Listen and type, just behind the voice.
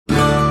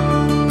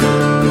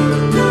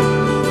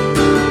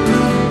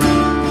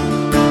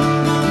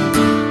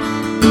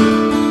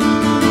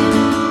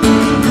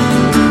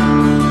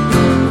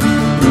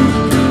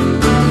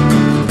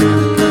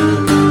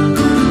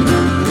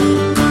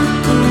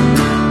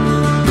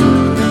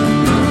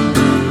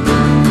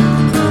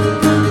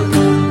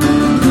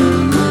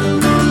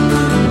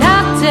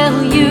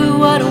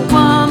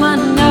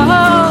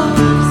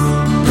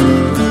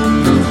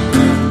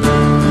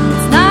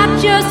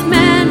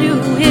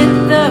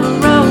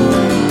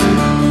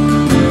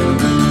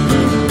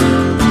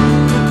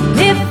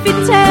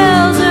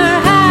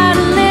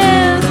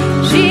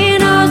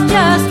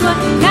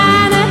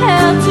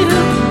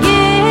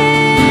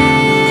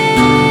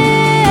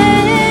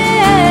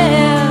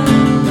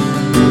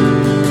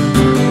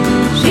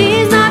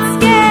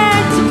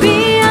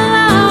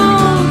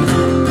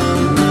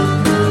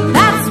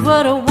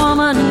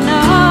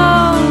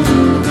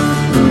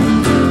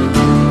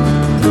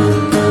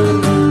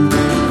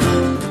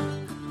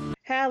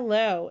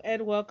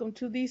welcome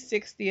to the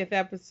 60th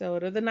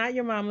episode of the Not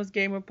Your Mama's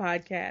Gamer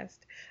podcast,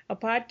 a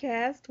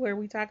podcast where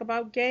we talk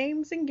about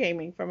games and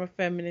gaming from a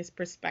feminist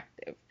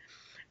perspective.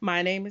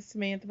 My name is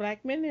Samantha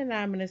Blackman, and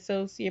I'm an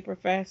associate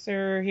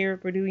professor here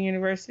at Purdue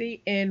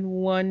University in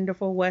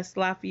wonderful West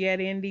Lafayette,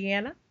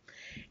 Indiana.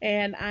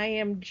 And I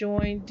am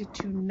joined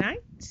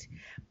tonight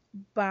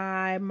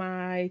by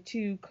my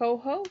two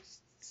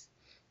co-hosts,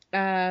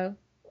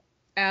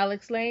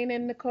 Alex Lane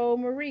and Nicole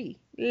Marie.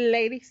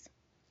 Ladies.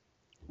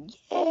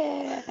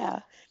 Yeah.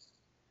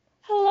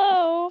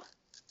 Hello.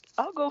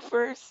 I'll go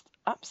first.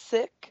 I'm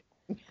sick.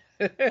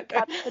 I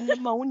got the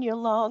pneumonia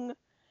lung,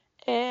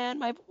 and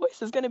my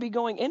voice is going to be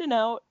going in and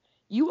out.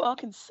 You all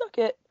can suck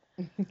it.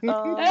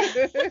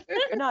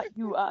 Not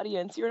you,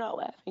 audience. You're not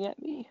laughing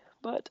at me,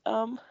 but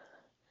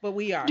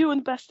we are doing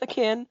the best I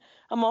can.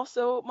 I'm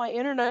also, my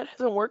internet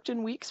hasn't worked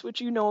in weeks,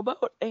 which you know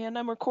about, and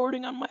I'm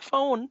recording on my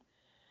phone,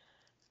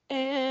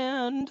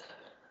 and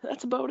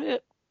that's about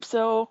it.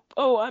 So,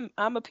 I'm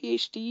a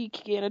PhD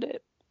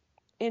candidate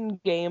in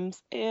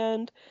games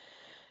and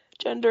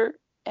gender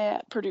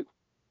at Purdue.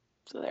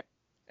 So there.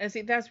 And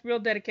see, that's real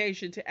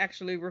dedication to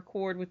actually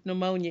record with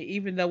pneumonia,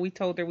 even though we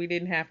told her we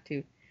didn't have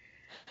to.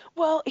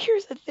 Well,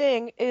 here's the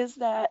thing: is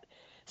that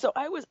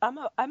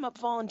I'm up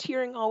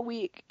volunteering all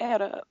week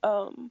at a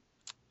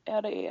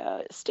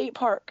state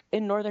park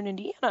in northern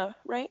Indiana,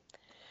 right?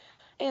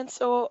 And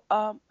so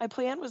my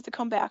plan was to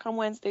come back on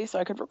Wednesday so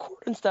I could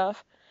record and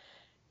stuff.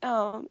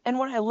 And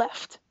when I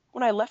left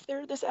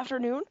there this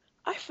afternoon,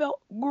 I felt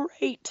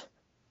great.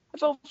 I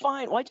felt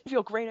fine. Well, I didn't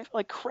feel great. I felt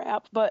like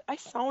crap, but I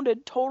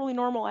sounded totally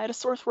normal. I had a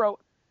sore throat.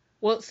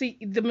 Well, see,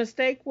 the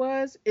mistake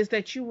is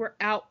that you were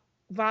out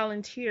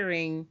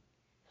volunteering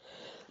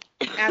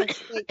at a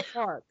state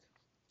park.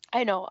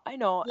 I know.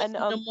 With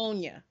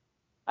pneumonia.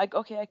 I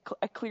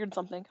cleared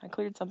something.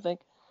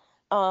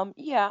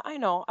 Yeah, I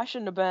know. I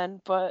shouldn't have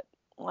been, but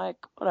like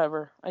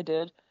whatever. I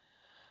did.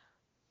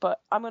 But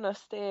I'm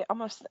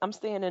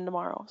staying in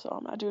tomorrow, so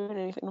I'm not doing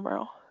anything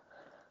tomorrow.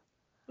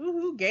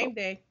 Woohoo, game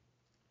day.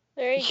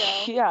 There you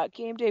go. Yeah,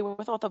 game day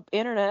without the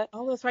internet.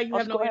 Oh, that's right, you I'll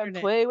have just no go ahead internet.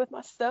 And play with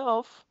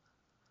myself.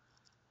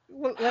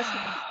 Well,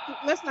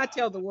 let's not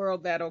tell the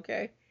world that,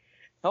 okay?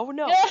 Oh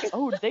no.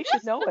 Oh, they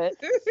should know it.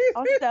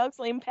 I'll just Alex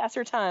Lane pass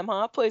her time,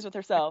 huh? Plays with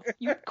herself.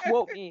 You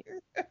quote me.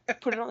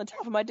 Put it on the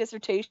top of my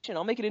dissertation.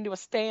 I'll make it into a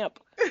stamp.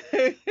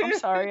 I'm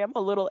sorry, I'm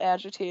a little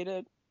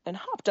agitated and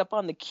hopped up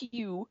on the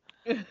queue.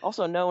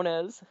 Also known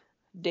as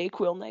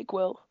Dayquil,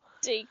 NyQuil.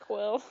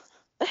 Dayquil.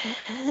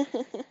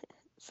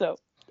 So,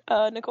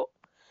 Nicole?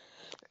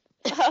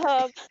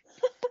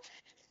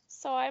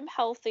 So I'm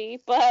healthy,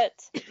 but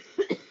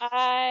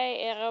I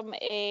am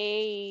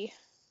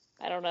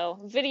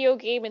video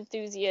game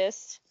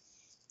enthusiast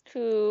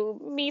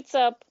who meets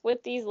up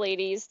with these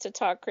ladies to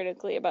talk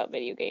critically about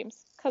video games,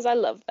 because I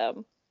love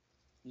them.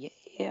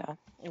 Yeah.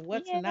 And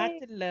what's Yay. not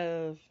to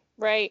love?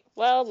 Right.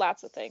 Well,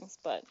 lots of things,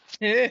 but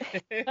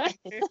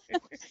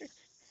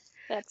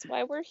that's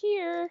why we're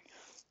here.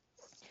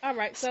 All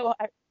right. So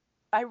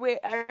I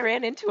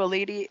ran into a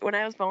lady when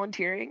I was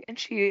volunteering, and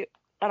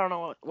I don't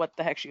know what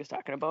the heck she was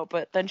talking about,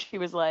 but then she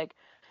was like,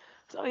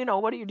 so,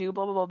 what do you do?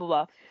 Blah, blah, blah, blah,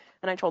 blah.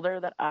 And I told her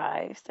that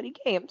I study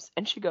games,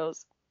 and she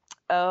goes,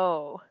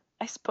 oh,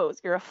 I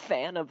suppose you're a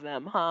fan of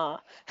them, huh?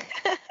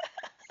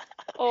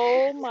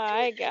 Oh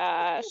my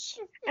gosh.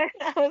 And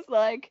I was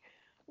like,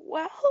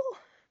 well,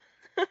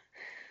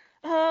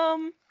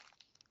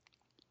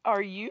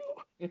 are you?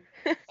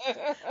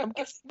 I'm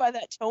guessing by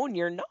that tone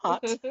you're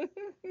not.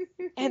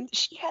 And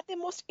she had the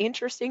most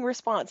interesting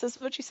response. This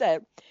is what she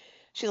said.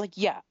 She's like,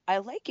 yeah, I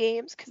like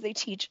games because they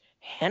teach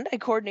hand-eye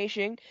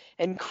coordination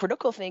and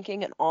critical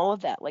thinking and all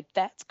of that. Like,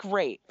 that's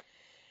great.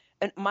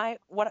 And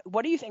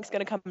what do you think's going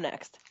to come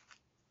next?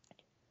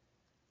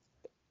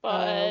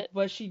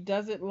 But she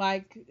doesn't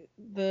like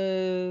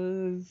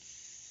the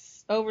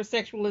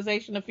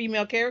over-sexualization of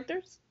female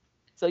characters?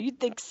 So you'd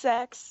think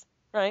sex,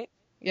 right?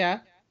 Yeah.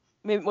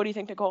 Maybe, what do you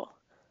think, Nicole?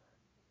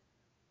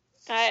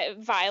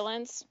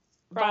 Violence,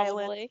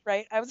 probably. Violence,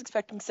 right? I was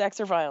expecting sex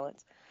or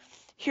violence.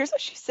 Here's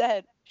what she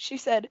said. She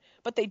said,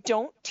 but they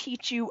don't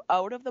teach you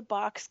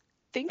out-of-the-box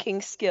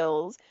thinking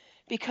skills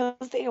because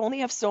they only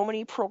have so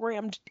many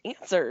programmed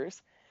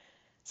answers.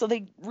 So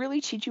they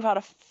really teach you how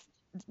to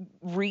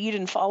read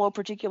and follow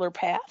particular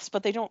paths,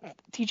 but they don't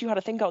teach you how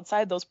to think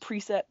outside those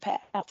preset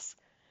paths.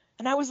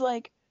 And I was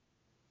like,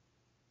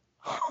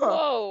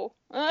 whoa.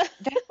 I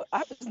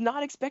was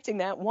not expecting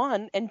that,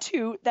 one. And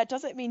two, that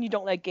doesn't mean you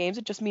don't like games.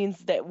 It just means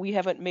that we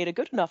haven't made a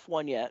good enough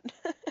one yet.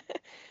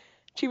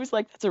 She was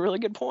like, that's a really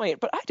good point.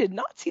 But I did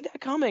not see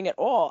that coming at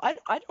all. I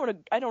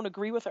don't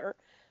agree with her,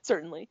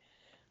 certainly.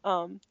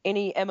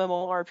 Any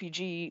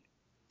MMORPG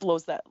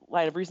blows that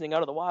line of reasoning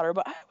out of the water,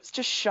 but I was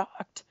just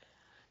shocked.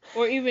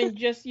 Or even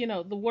just,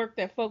 the work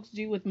that folks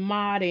do with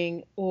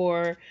modding,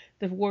 or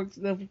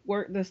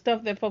the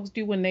stuff that folks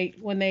do when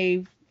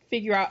they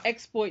figure out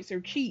exploits or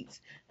cheats.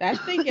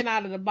 That's thinking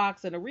out of the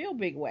box in a real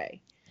big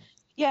way.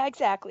 Yeah,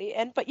 exactly.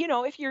 But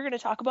if you're going to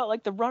talk about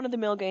like the run of the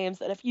mill games,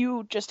 that if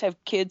you just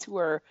have kids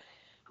who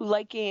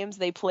like games,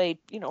 they play,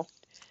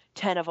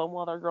 10 of them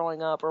while they're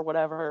growing up or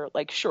whatever.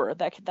 Like, sure,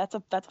 that's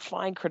a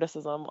fine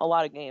criticism. A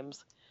lot of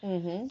games,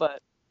 Mm-hmm.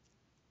 but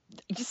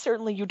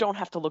you don't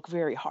have to look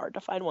very hard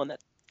to find one that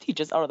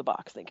teaches out of the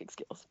box thinking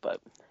skills. But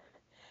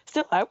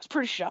still, I was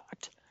pretty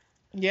shocked.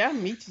 Yeah,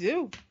 me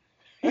too.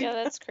 Yeah,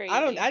 that's crazy.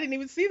 I didn't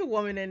even see the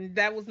woman, and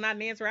that was not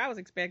an answer I was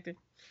expecting.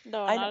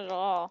 No, I not at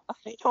all.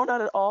 know,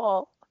 not at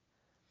all.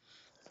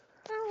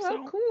 Oh, well,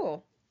 So,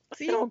 cool.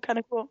 See, kind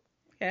of cool.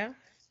 yeah.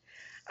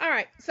 All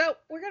right, so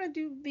we're gonna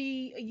do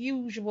the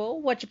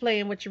usual: what you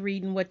playing, what you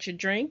reading, what you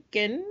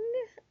drinking,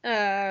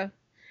 uh,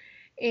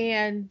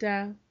 and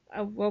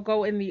we'll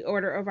go in the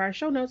order of our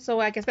show notes. So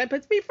I guess that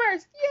puts me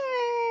first.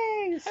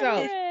 Yay! So,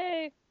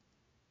 Hooray!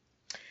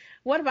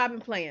 what have I been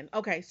playing?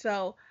 Okay,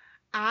 so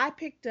I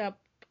picked up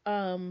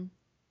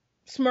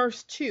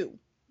Smurfs 2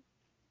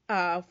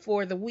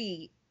 for the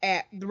Wii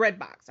at the Red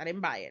Box. I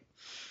didn't buy it.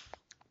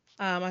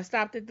 I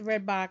stopped at the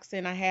Red Box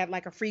and I had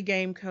like a free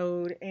game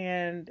code,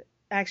 and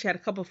I actually had a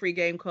couple free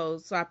game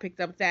codes, so I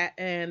picked up that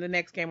and the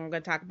next game I'm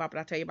going to talk about, but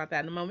I'll tell you about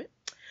that in a moment.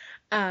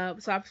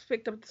 So I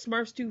picked up the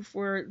Smurfs 2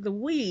 for the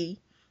Wii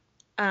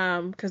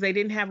because they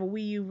didn't have a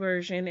Wii U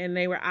version and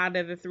they were out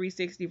of the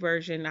 360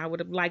 version. I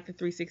would have liked the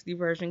 360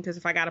 version because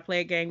if I got to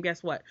play a game,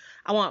 guess what?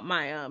 I want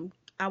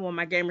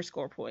my gamer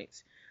score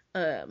points.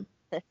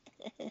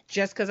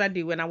 Just because I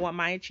do, and I want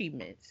my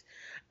achievements.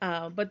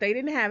 But they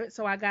didn't have it,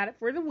 so I got it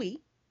for the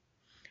Wii.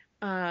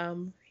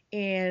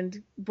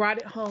 And brought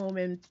it home,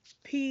 and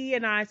P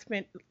and I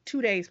spent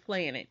 2 days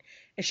playing it,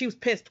 and she was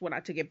pissed when I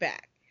took it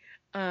back.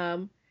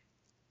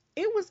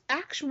 It was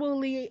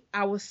actually,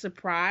 I was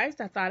surprised.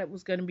 I thought it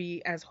was going to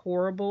be as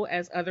horrible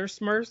as other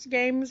Smurfs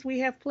games we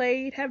have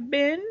played have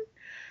been.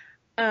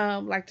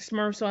 Like the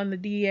Smurfs on the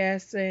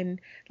DS, and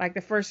like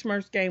the first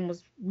Smurfs game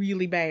was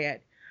really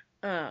bad.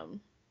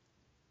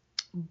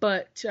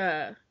 But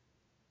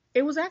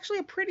it was actually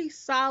a pretty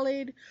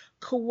solid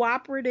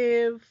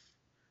cooperative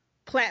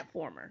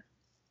platformer.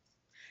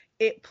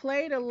 It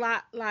played a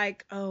lot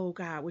like, oh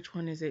God, which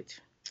one is it?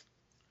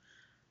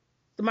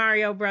 The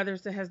Mario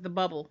Brothers that has the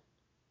bubble.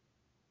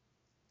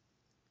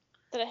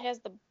 That it has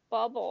the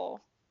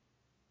bubble.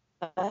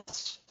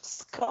 That's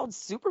called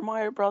Super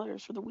Mario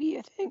Brothers for the Wii,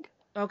 I think.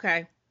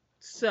 Okay.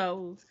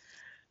 So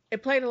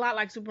it played a lot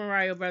like Super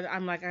Mario Brothers.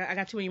 I'm like, I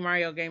got too many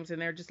Mario games and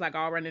they're just like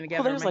all running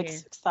together Well, in there's my like head.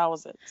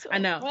 6,000. So. I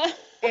know.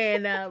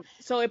 And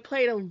so it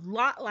played a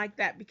lot like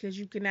that because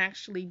you can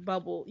actually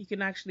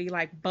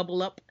like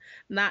bubble up,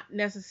 not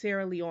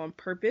necessarily on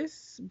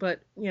purpose, but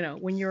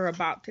when you're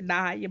about to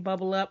die, you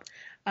bubble up,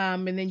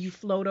 and then you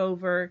float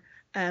over,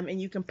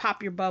 and you can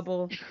pop your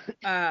bubble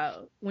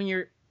when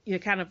you're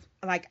kind of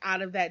like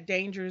out of that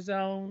danger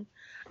zone,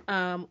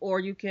 or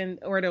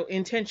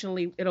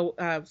it'll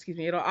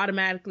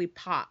automatically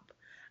pop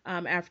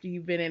after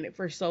you've been in it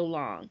for so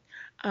long,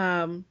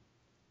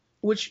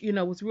 which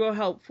was real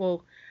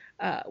helpful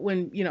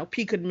when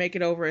P couldn't make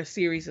it over a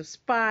series of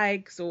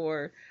spikes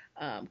or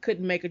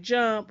couldn't make a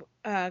jump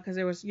because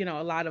there was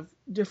a lot of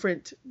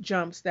different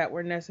jumps that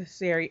were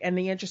necessary. And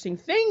the interesting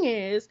thing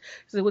is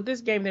that with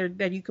this game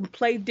that you can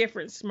play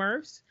different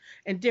Smurfs,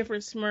 and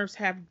different Smurfs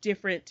have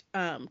different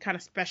kind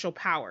of special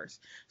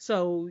powers.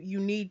 So you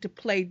need to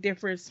play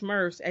different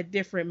Smurfs at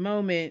different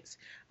moments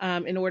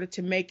in order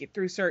to make it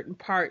through certain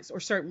parts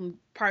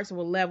of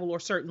a level,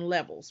 or certain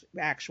levels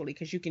actually,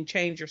 because you can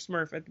change your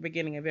Smurf at the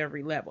beginning of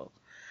every level.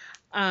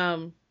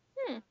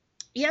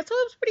 Yeah, so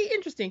it was pretty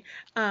interesting.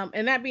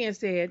 And that being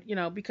said,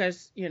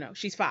 because,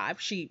 she's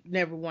 5, she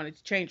never wanted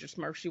to change her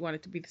Smurf. She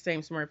wanted to be the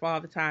same Smurf all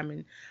the time.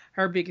 And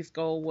her biggest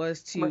goal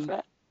was to,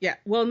 Smurfette? Yeah,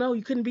 well, no,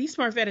 you couldn't be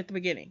Smurfette at the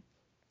beginning.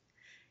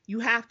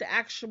 You have to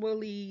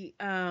actually,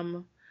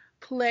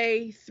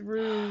 play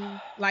through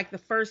like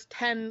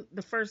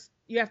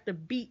you have to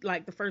beat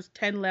like the first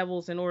 10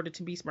 levels in order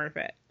to be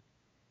Smurfette.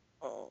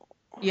 Oh.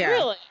 Yeah.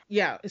 Really?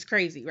 Yeah, it's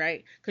crazy,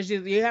 right? Because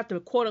you have to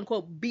quote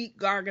unquote beat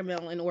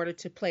Gargamel in order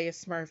to play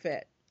as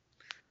Smurfette,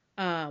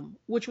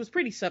 which was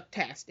pretty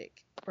subtastic,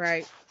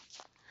 right?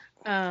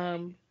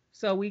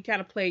 So we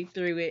kind of played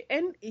through it,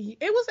 and it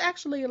was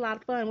actually a lot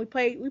of fun. We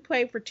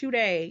played for 2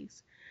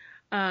 days,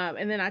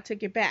 and then I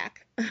took it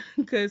back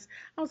because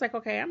I was like,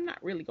 okay, I'm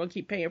not really gonna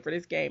keep paying for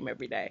this game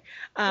every day.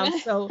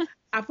 So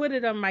I put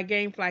it on my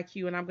GameFly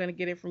queue, and I'm gonna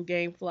get it from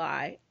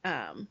GameFly.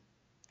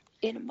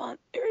 In a month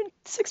or in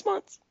 6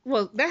 months.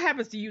 Well, that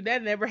happens to you.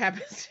 That never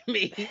happens to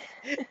me.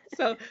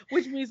 So,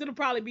 which means it'll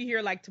probably be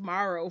here like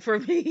tomorrow for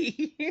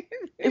me.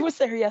 It was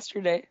there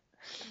yesterday.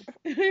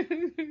 So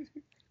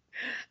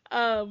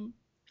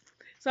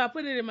I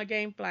put it in my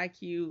GameFly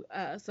queue,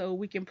 so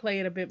we can play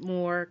it a bit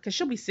more, because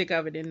she'll be sick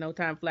of it in no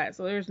time flat.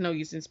 So there's no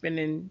use in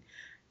spending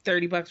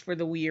 $30 for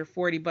the Wii or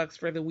 $40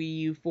 for the Wii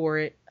U for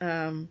it.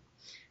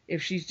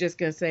 If she's just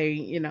gonna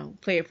say,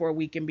 play it for a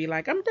week and be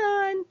like, I'm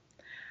done.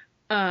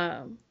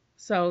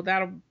 So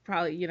that'll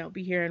probably,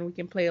 be here, and we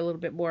can play a little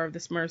bit more of the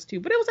Smurfs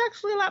too. But it was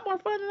actually a lot more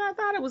fun than I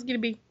thought it was going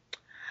to be.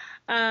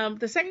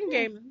 The second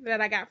game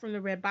that I got from the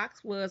Red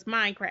Box was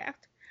Minecraft.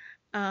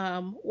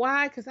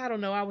 Why? Because I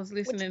don't know. I was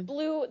listening.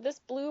 This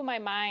blew my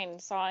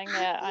mind, sawing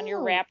that on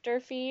your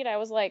Raptor feed. I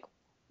was like,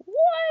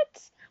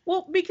 what?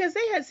 Well, because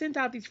they had sent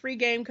out these free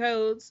game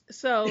codes,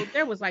 so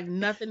there was like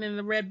nothing in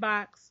the red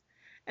box.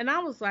 And I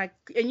was like,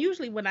 and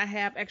usually when I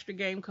have extra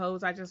game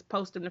codes, I just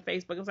post them to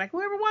Facebook. It was like,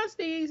 whoever wants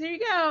these, here you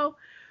go.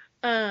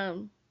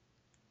 Um,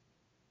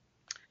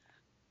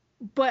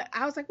 but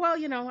I was like, well,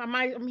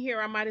 I'm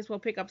here, I might as well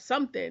pick up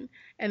something.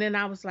 And then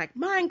I was like,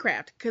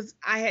 Minecraft, because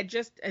I had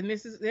just, and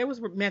there was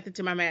method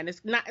to my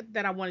madness. Not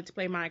that I wanted to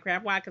play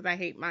Minecraft. Why? Because I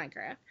hate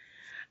Minecraft.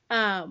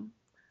 Um,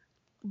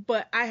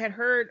 but I had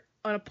heard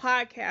on a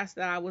podcast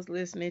that I was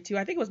listening to,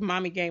 I think it was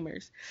Mommy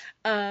Gamers.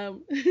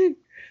 Um,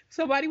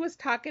 somebody was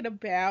talking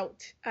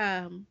about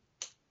the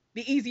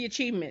easy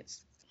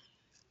achievements.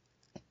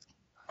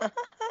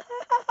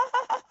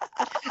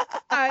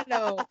 I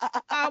know.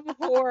 I'm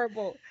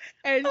horrible.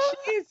 And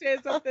she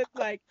said something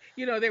like,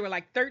 they were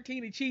like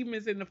 13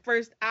 achievements in the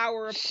first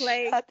hour of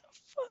play. Shut the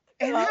fuck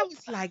And I up.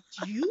 was like,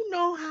 do you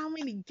know how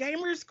many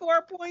gamer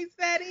score points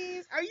that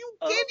is? Are you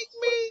Oh kidding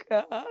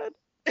God.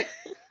 me?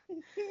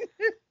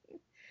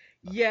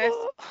 Yes,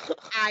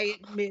 I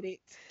admit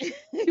it.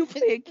 You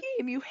play a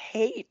game you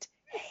hate.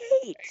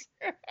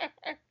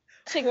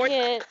 To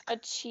get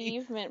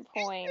achievement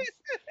points.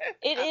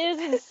 It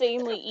is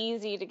insanely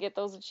easy to get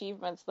those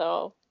achievements,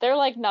 though. They're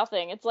like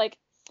nothing. It's like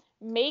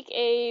make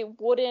a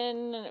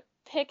wooden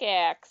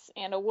pickaxe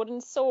and a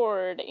wooden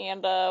sword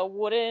and a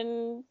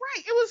wooden.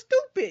 Right, it was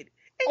stupid.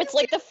 And It's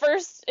like the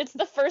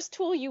first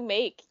tool you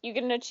make. You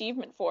get an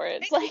achievement for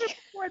it. It's even like,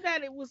 before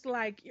that, it was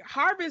like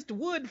harvest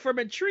wood from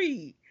a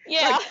tree.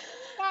 yeah.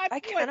 Like, I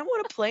kind of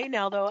want to play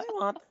now, though. I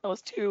want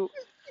those too.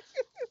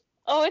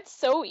 Oh, it's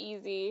so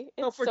easy.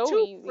 so It's for so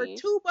two easy.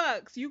 for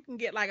 $2, you can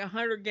get like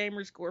 100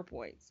 gamer score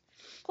points.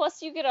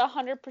 Plus, you get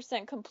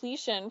 100%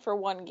 completion for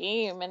one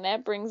game, and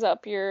that brings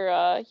up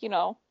your,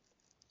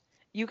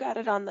 You got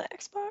it on the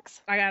Xbox?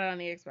 I got it on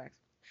the Xbox.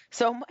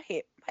 So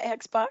my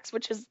Xbox,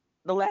 which is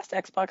the last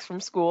Xbox from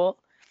school,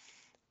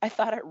 I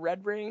thought it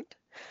red ringed.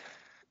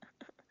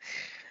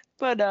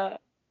 But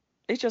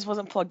it just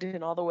wasn't plugged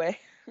in all the way.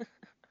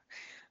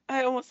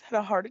 I almost had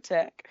a heart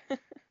attack.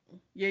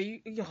 Yeah,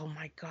 oh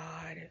my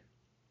God.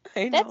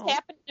 I know. That's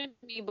happened to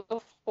me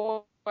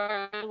before,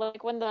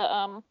 like when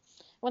the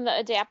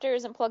adapter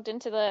isn't plugged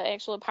into the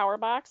actual power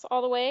box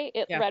all the way,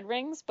 it Yeah. red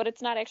rings, but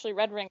it's not actually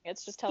red ring.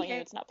 It's just telling you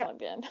Yeah. it's not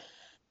plugged in.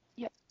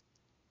 Yep.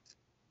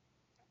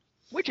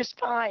 Which is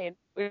fine.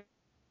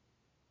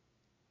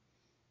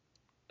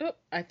 Oh,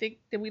 I think,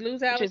 did we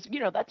lose Which Alex? is,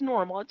 that's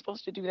normal. It's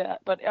supposed to do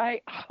that. But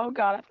oh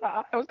God, I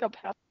thought I was gonna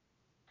pass.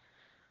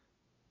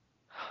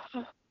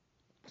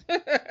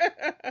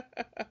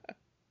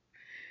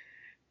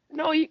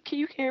 No, can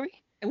you hear me?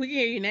 We can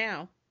hear you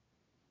now.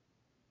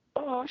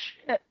 Oh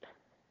shit.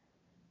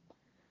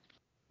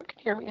 You can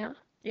hear me now.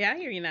 Yeah, I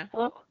hear you now.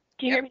 Hello?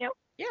 Can you hear me now?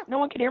 Yeah. No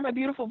one can hear my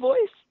beautiful voice?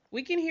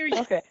 We can hear you.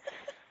 Okay.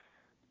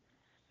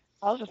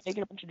 I was just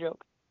making a bunch of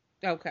jokes.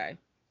 Okay.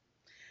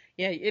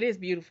 Yeah, it is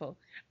beautiful.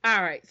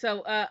 All right.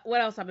 So,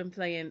 what else I've been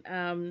playing?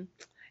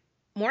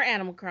 More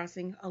Animal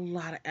Crossing. A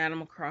lot of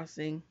Animal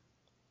Crossing.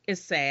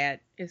 It's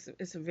sad.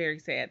 It's a very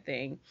sad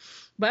thing.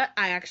 But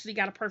I actually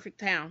got a perfect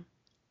town,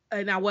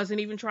 and I wasn't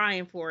even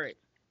trying for it.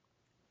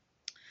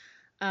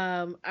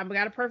 I've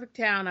got a perfect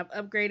town. I've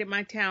upgraded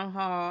my town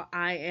hall.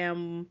 I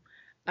am,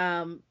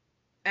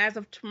 as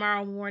of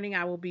tomorrow morning,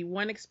 I will be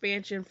one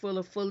expansion short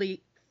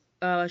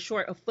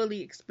of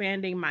fully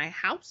expanding my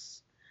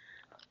house.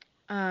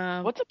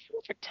 What's a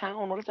perfect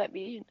town? What does that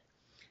mean?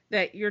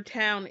 That your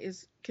town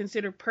is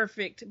considered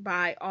perfect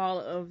by all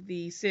of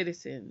the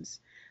citizens.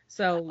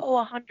 So,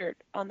 100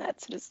 on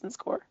that citizen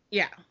score.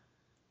 yeah.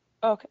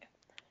 Okay.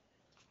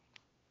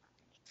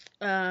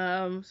 So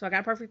I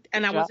got a perfect,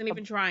 and Good I wasn't job.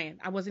 even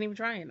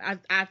trying.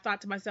 I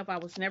thought to myself I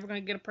was never going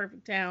to get a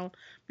perfect town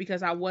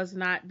because I was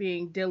not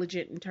being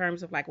diligent in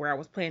terms of like where I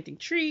was planting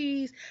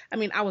trees. I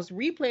mean, I was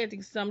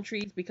replanting some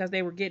trees because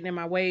they were getting in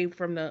my way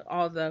from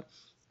all the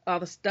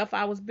stuff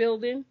I was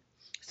building.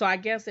 So I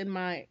guess in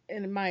my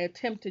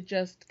attempt to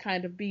just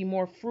kind of be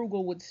more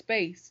frugal with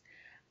space,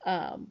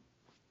 I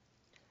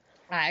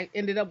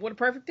ended up with a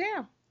perfect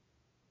town.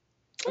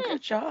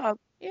 Good job.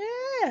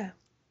 Yeah.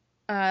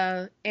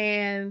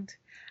 And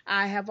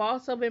I have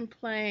also been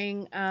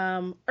playing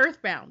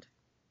Earthbound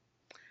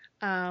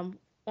on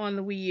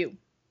the Wii U.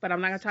 But I'm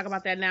not going to talk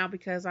about that now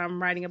because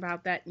I'm writing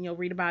about that, and you'll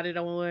read about it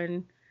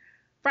on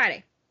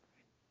Friday.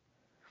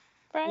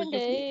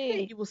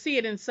 Friday. You will see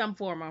it in some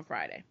form on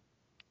Friday.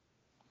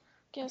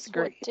 Guess what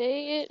great.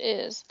 day it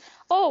is?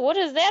 Oh, what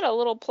is that? A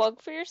little plug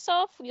for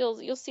yourself?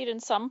 You'll see it in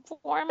some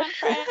form on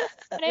Friday.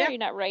 Yeah. You're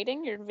not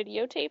writing, you're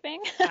videotaping.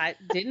 I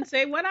didn't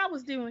say what I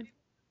was doing.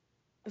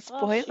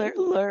 Spoiler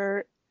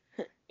alert.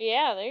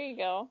 Yeah, there you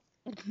go.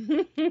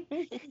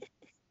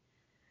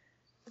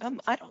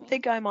 I don't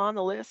think I'm on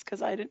the list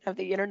because I didn't have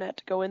the internet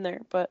to go in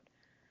there, but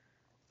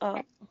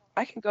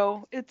I can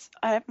go.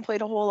 I haven't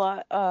played a whole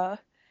lot.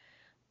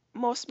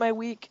 Most of my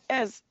week,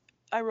 as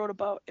I wrote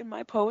about in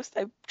my post,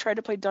 I tried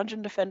to play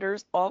Dungeon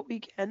Defenders all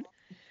weekend,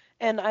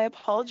 and I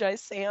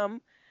apologize,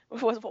 Sam.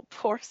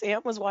 Poor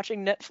Sam was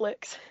watching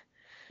Netflix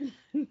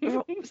It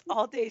was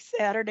all day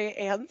Saturday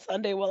and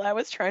Sunday while I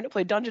was trying to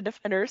play Dungeon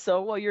Defender.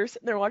 So while you're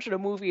sitting there watching a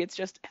movie, it's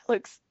just,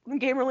 Alex,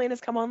 Gamer Lane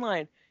has come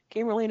online.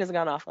 Gamer Lane has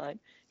gone offline.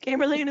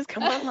 Gamer Lane has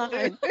come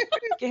online.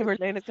 Gamer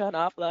Lane has gone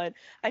offline.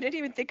 I didn't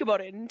even think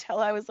about it until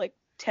I was like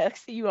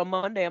texting you on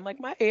Monday. I'm like,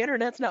 my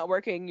internet's not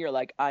working. You're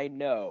like, I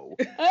know.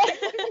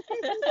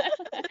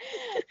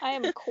 I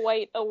am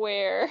quite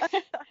aware.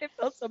 I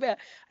felt so bad.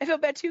 I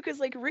felt bad too because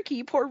like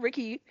Ricky, poor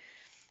Ricky,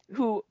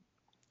 who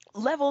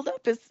leveled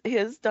up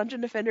his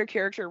Dungeon Defender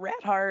character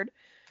rat hard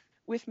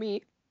with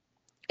me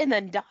and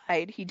then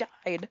died. He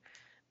died.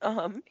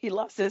 He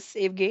lost his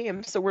save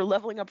game, so we're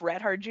leveling up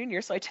rat hard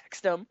junior. So I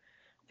text him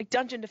like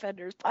Dungeon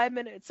Defenders 5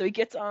 minutes, so he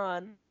gets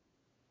on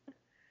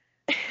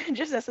and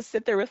just has to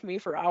sit there with me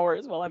for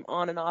hours while I'm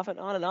on and off and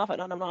on and off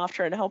and on and off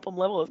trying to help him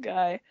level his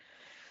guy.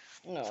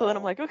 No. So then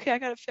I'm like, okay, I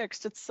got it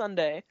fixed. It's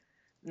Sunday.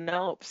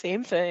 Nope,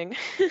 same thing.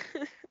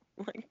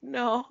 Like,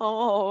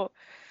 no.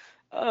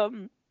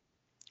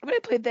 But I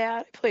played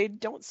that. I played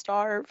Don't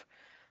Starve,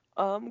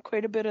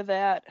 quite a bit of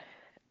that.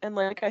 And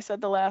like I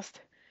said, the last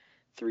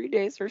 3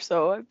 days or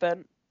so, I've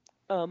been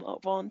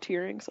out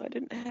volunteering, so I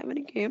didn't have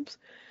any games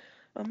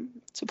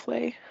to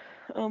play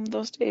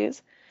those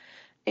days.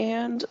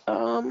 And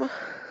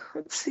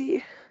let's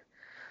see.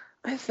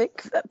 I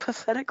think that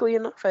pathetically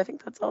enough, I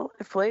think that's all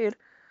I've played.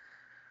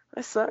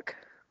 I suck.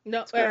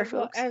 No, Sorry,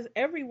 well, folks. as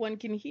everyone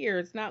can hear,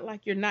 it's not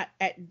like you're not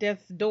at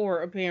death's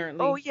door,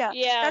 apparently. Oh, yeah.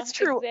 Yeah, That's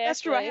true.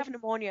 That's true. I exactly.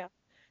 have pneumonia.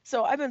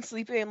 So I've been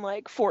sleeping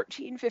like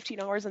 14, 15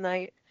 hours a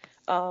night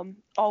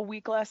all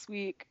week last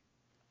week.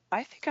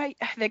 I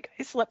think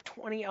I slept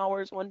 20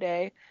 hours one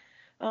day.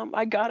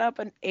 I got up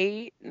and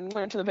ate and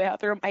went to the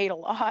bathroom. I ate a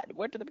lot,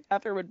 went to the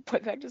bathroom and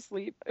went back to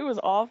sleep. It was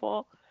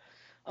awful.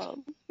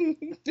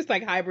 Just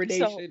like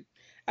hibernation.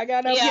 I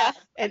got up Yeah.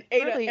 and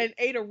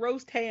ate a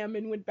roast ham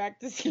and went back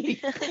to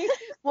sleep.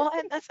 Well,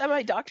 and that's how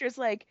my doctor's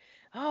like,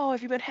 oh,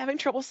 have you been having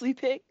trouble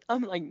sleeping?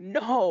 I'm like,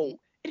 no,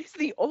 it is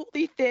the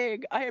only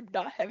thing I am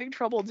not having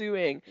trouble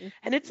doing.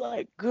 And it's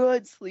like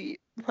good sleep.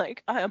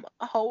 Like I am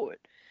out.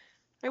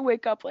 I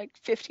wake up like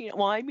 15.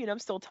 Well, I mean, I'm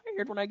still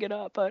tired when I get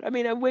up, but I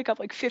mean, I wake up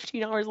like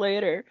 15 hours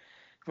later.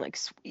 I'm like,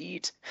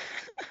 sweet.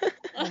 Oh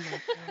my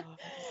god.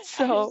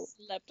 So,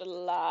 I slept a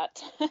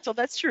lot. so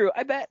that's true.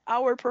 I bet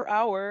hour per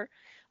hour,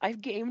 I've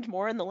gamed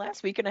more in the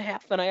last week and a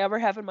half than I ever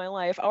have in my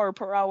life, hour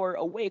per hour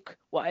awake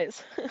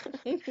wise.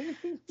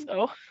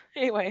 So,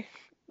 anyway,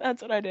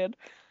 that's what I did.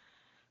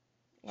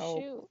 Oh,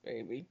 Shoot.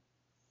 baby.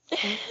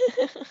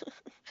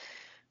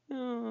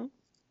 Oh,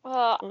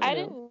 Well, oh, I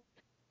no.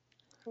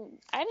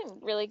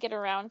 didn't really get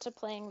around to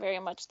playing very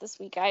much this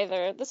week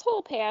either. This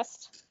whole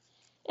past,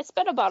 it's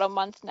been about a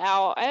month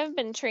now. I've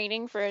been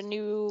training for a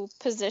new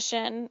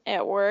position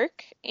at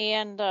work,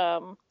 and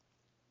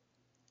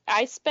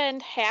I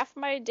spend half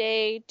my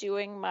day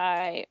doing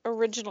my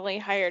originally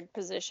hired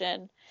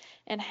position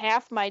and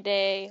half my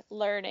day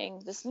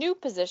learning this new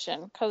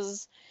position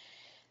because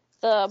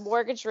the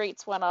mortgage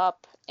rates went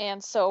up,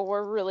 and so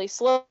we're really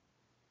slow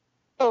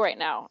right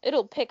now.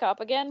 It'll pick up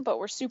again, but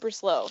we're super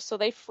slow. So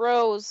they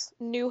froze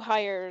new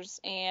hires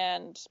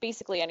and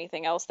basically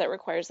anything else that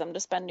requires them to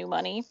spend new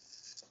money.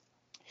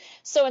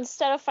 So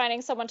instead of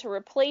finding someone to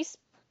replace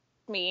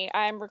me,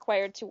 I'm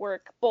required to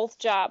work both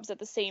jobs at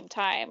the same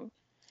time.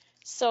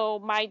 So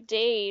my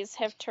days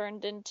have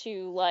turned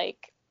into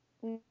like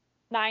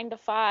 9 to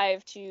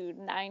 5 to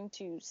 9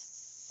 to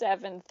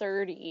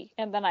 7:30,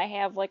 and then I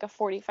have like a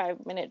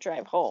 45-minute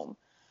drive home.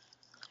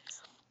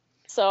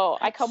 So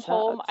I come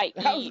home, I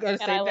I was eat, gonna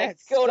and say I like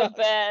that go to sucks.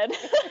 bed.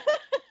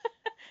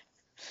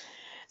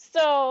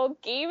 So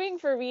gaming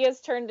for me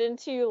has turned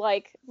into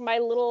like my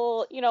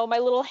little, my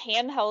little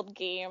handheld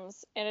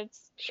games, and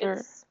Sure.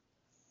 it's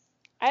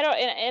I don't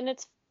and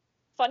it's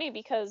funny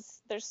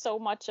because there's so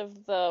much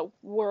of the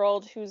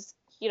world who's,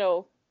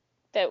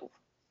 that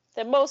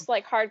most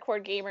like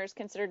hardcore gamers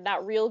considered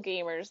not real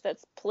gamers that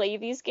play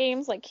these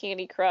games like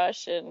Candy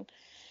Crush and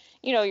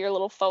your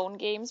little phone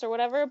games or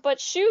whatever. But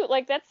shoot,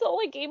 like that's the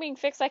only gaming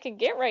fix I can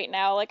get right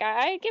now. Like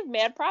I give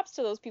mad props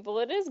to those people.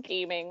 It is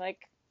gaming.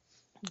 Like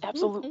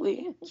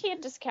Absolutely.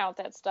 can't discount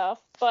that stuff.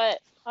 But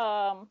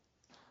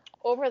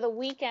over the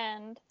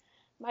weekend,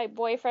 my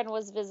boyfriend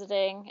was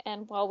visiting,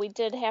 and while we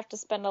did have to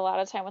spend a lot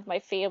of time with my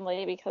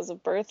family because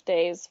of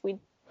birthdays, we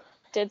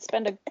did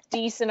spend a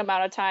decent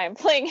amount of time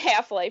playing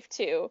Half-Life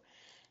 2.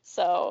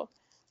 So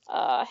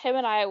him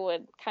and I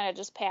would kind of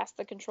just pass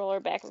the controller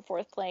back and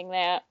forth playing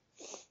that.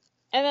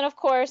 And then, of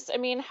course, I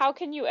mean, how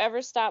can you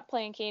ever stop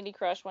playing Candy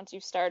Crush once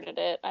you've started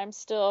it? I'm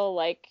still,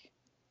 like,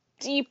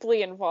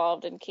 deeply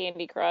involved in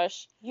Candy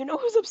Crush. You know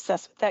who's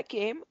obsessed with that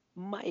game?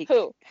 Mike.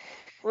 Who?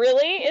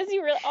 Really? Is he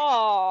really?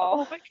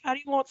 Oh Oh, my god,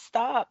 he won't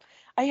stop.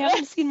 I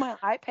haven't seen my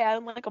iPad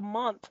in like a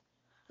month.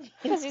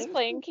 because he's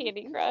playing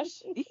Candy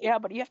Crush. Yeah,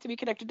 but you have to be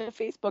connected to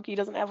Facebook. He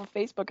doesn't have a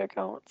Facebook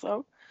account,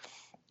 so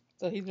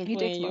So he's been he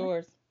takes playing mine.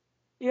 yours.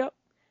 Yep.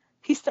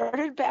 He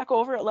started back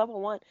over at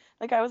level 1.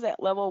 Like I was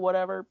at level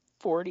whatever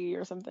 40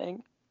 or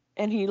something.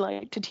 And he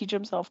like to teach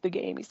himself the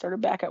game. He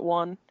started back at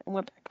 1 and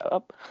went back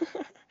up.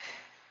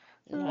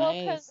 Well,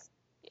 Nice. because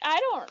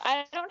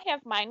I don't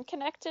have mine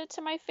connected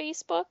to my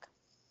Facebook,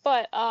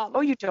 but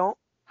Oh, you don't?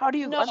 How do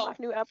you no. unlock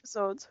new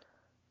episodes?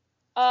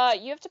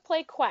 You have to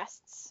play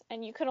quests,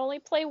 and you can only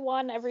play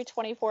one every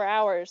 24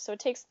 hours, so it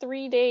takes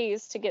 3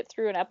 days to get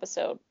through an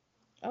episode.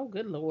 Oh,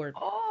 good Lord.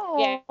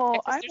 Yeah, Oh,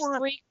 because there's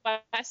 3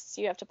 quests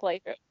you have to play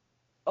through.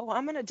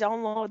 I'm gonna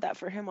download that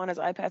for him on his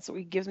iPad so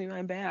he gives me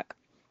mine back.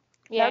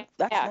 Yeah,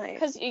 That's yeah, nice.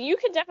 because you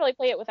can definitely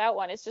play it without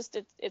one. It's just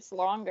it's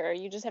longer.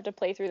 You just have to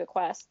play through the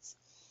quests.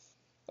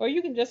 Or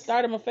you can just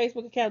start him a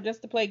Facebook account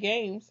just to play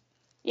games.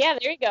 Yeah,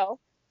 there you go.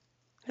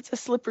 It's a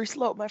slippery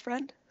slope, my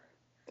friend.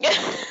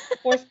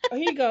 Or here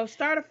you go.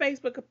 Start a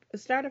Facebook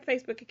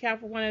account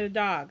for one of the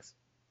dogs.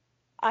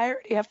 I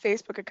already have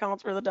Facebook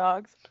accounts for the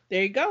dogs.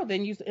 There you go.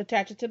 Then you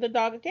attach it to the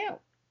dog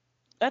account.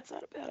 That's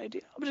not a bad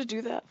idea. I'm gonna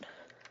do that.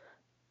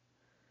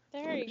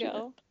 There you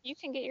go. You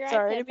can get your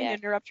Sorry, I iPad didn't mean to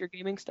back. interrupt your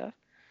gaming stuff.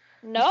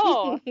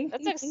 No,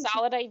 that's a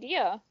solid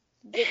idea.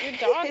 Get your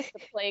dogs to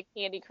play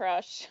Candy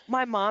Crush.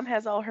 My mom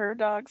has all her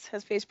dogs,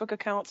 has Facebook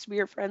accounts to be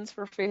her friends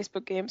for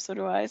Facebook games, so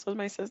do I, so does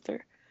my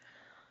sister.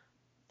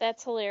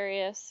 That's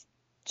hilarious.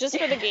 Just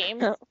for the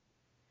game?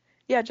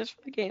 Yeah, just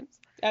for the games.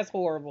 That's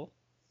horrible.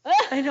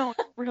 I know,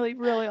 it's really,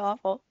 really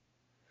awful.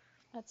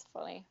 That's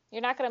funny.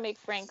 You're not gonna make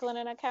Franklin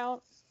an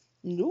account?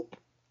 Nope.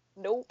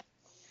 Nope.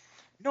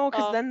 No,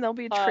 because then there'll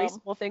be a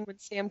traceable thing when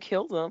Sam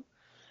kills him.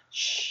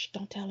 Shh,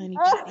 don't tell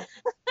anybody.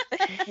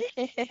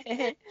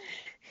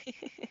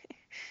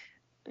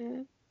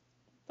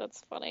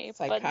 That's funny.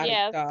 Psychotic but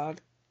yeah, dog.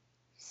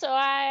 so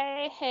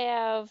I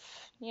have,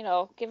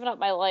 given up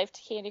my life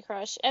to Candy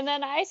Crush, and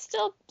then I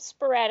still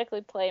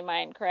sporadically play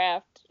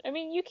Minecraft. I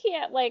mean, you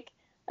can't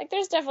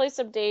there's definitely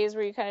some days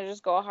where you kind of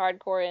just go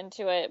hardcore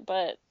into it,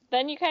 but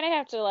then you kind of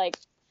have to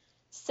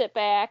sit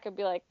back and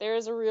be like,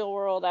 there's a real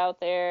world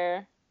out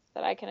there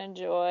that I can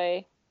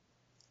enjoy.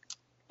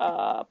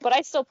 But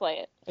I still play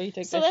it. Or you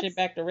take that shit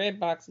back to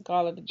Redbox and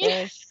call it a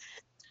day.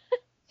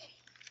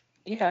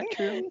 Yeah,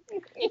 true.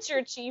 Get your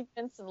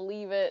achievements and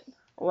leave it.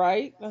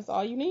 Right? That's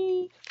all you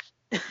need.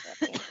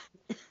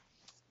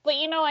 But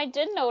I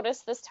did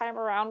notice this time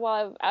around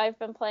while I've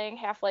been playing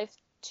Half-Life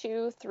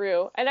 2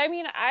 through, and I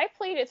mean, I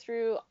played it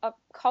through a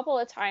couple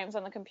of times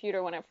on the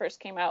computer when it first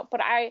came out, but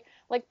I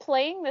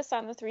playing this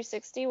on the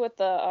 360 with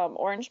the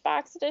Orange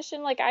Box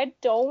edition, I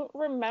don't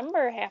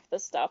remember half the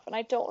stuff, and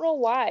I don't know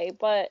why,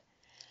 but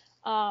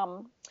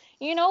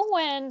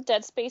when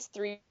Dead Space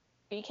 3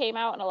 came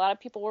out and a lot of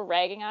people were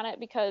ragging on it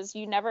because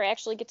you never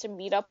actually get to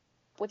meet up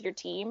with your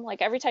team.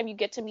 Every time you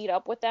get to meet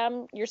up with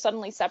them, you're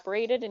suddenly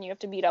separated and you have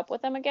to meet up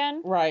with them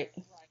again. Right.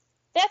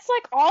 That's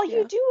all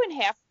you do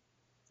in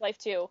Half-Life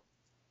 2.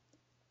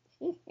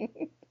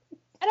 And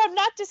I'm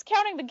not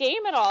discounting the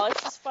game at all.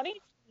 It's just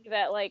funny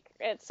that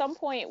at some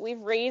point we've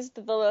raised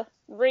the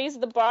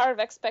bar of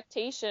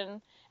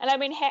expectation. And I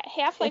mean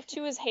Half-Life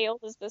 2 is hailed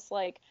as this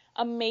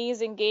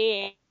amazing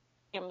game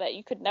that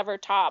you could never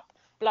top,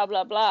 blah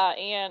blah blah,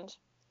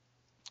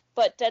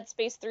 but Dead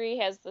Space 3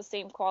 has the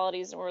same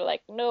qualities, and we're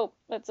like, nope,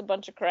 that's a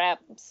bunch of crap.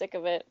 I'm sick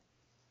of it.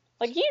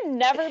 You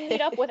never meet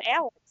up with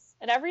Alex,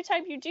 and every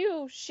time you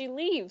do, she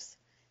leaves.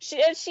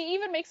 She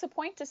even makes a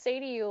point to say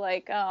to you,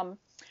 oh,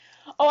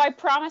 I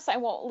promise I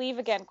won't leave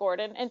again,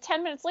 Gordon. And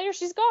 10 minutes later,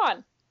 she's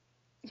gone.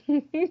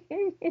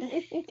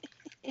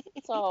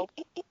 So,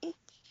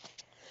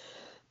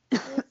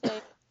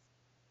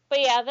 but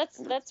yeah,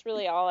 that's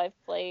really all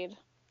I've played.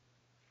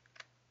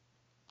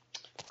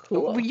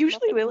 Cool. We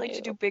usually like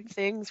to do big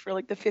things for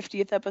the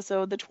 50th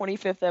episode, the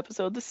 25th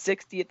episode, the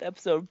 60th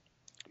episode.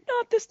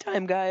 Not this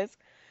time, guys.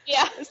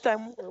 Yeah. This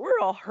time we're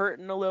all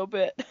hurting a little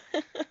bit.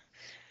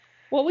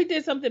 Well, we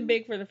did something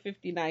big for the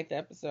 59th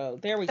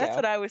episode. There we go. That's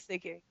what I was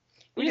thinking.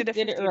 We did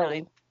it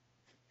early.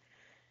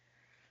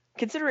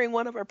 Considering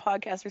one of our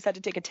podcasters had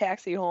to take a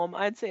taxi home,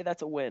 I'd say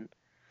that's a win.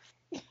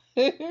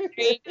 There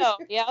you go.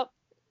 Yep.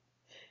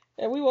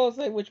 And we won't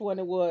say which one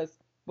it was,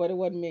 but it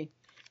wasn't me.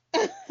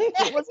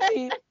 It wasn't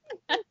me.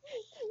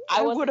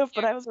 I would have,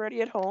 but I was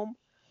already at home.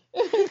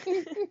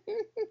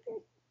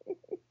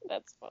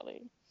 That's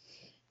funny.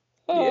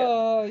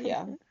 Oh,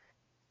 yeah.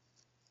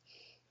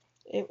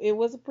 It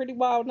was a pretty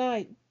wild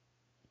night.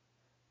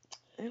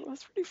 It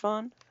was pretty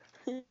fun.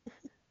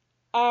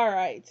 All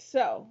right,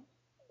 so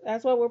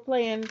that's what we're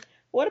playing.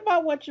 What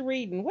about what you're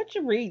reading? What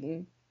you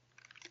reading?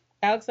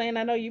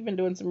 Alexandra, I know you've been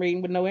doing some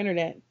reading with no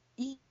internet.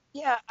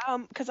 Yeah,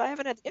 because I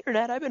haven't had the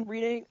internet. I've been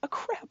reading a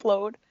crap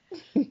load.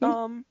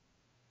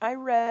 I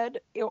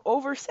read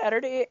over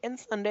Saturday and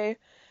Sunday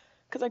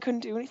because I couldn't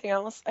do anything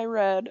else. I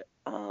read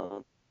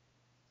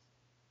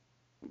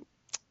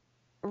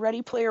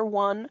Ready Player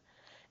One,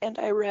 and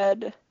I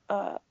read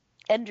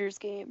Ender's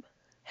Game.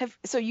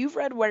 So you've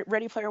read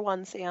Ready Player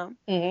One, Sam?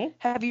 Mm-hmm.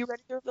 Have you read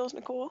either of those,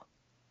 Nicole?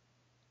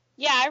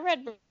 Yeah, I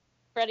read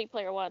Ready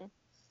Player One.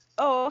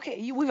 Oh,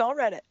 okay. We've all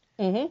read it.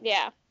 Mm-hmm.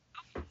 Yeah.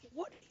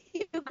 What do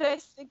you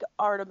guys think of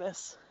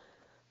Artemis?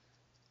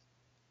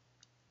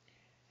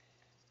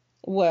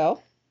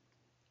 Well,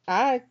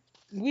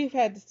 we've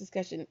had this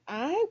discussion.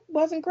 I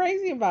wasn't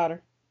crazy about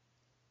her.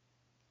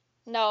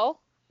 No.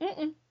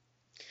 Mm-mm.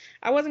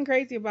 I wasn't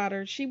crazy about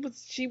her. She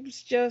was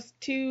just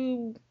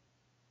too.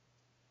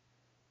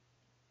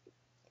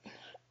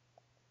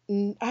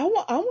 I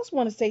almost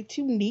want to say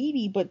too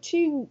needy, but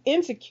too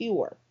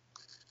insecure.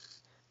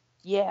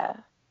 Yeah.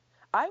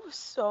 I was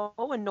so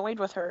annoyed with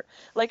her.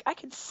 Like, I could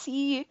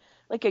see,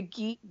 like, a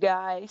geek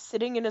guy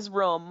sitting in his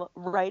room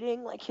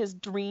writing, like, his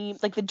dream,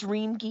 like, the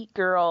dream geek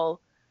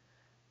girl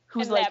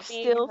who's, And like, that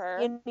being still her.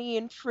 skinny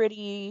and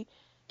pretty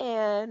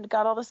and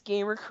got all this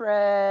gamer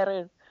cred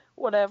and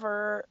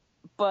whatever,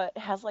 but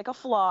has, like, a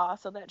flaw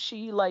so that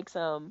she likes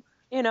him,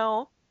 you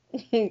know?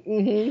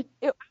 Hmm.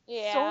 It was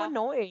so Yeah.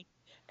 annoying.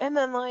 And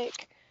then,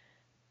 like,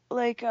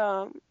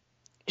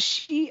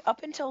 she,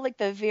 up until, like,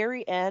 the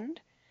very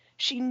end,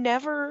 she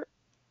never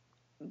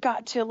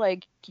got to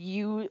like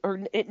you or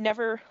it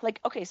never like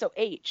okay so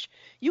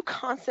you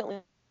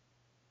constantly see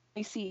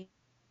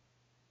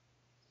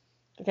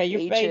Okay,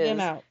 you're fading H's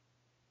out.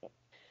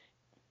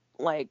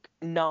 like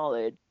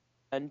knowledge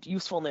and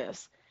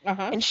usefulness Uh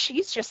huh. and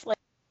she's just like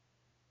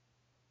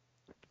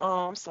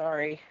oh I'm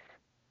sorry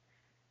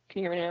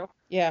can you hear me now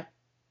Yeah.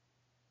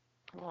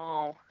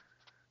 oh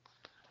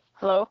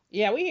hello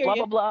Yeah, we hear blah you.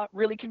 blah blah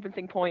really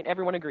convincing point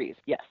everyone agrees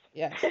yes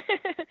Yes.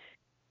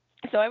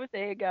 so I was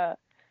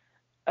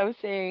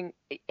saying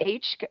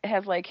H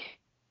has like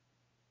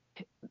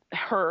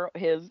her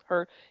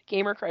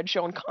gamer cred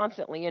shown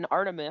constantly in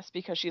Artemis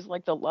because she's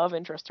like the love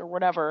interest or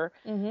whatever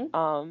Hmm.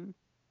 um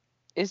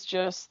is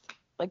just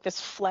like this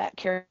flat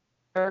character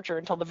until the very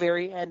end and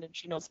she knows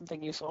something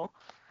useful.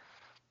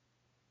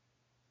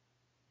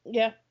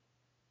 Yeah.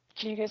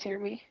 Can you guys hear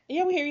me?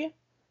 Yeah, we hear you.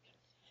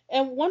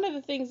 And one of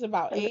the things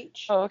about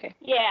H Oh, okay.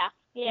 Yeah.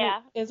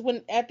 Yeah. is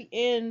when at the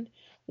end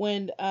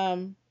when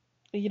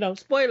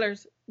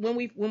spoilers when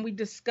we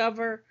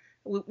discover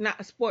not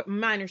a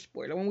minor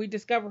spoiler when we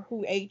discover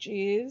who H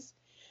is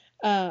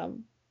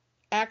um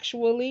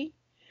actually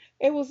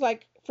it was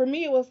like for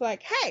me it was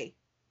like hey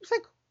it's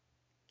like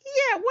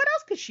yeah what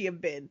else could she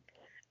have been.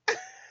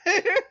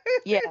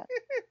 Yeah,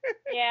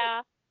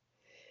 Yeah.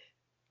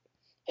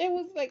 It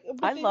was like I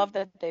but then love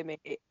that they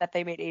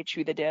made H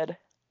who they did.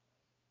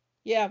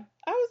 yeah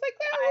I was like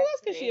well I who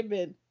else could she agree. have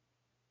been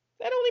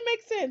that only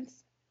makes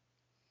sense.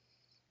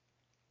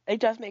 It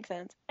does make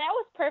sense, That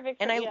was perfect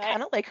for and I you know,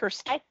 kind of like her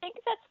I think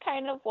that's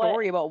kind of what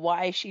story about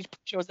why she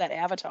chose that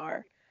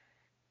avatar.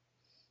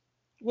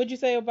 What'd you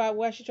say about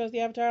why she chose the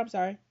avatar? I'm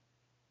sorry,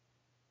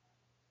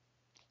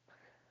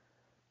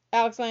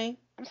 Alex Lane.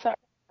 I'm sorry.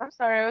 I'm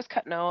sorry. I was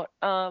cutting out.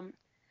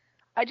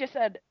 I just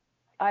said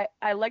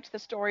I liked the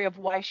story of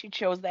why she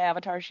chose the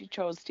avatar she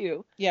chose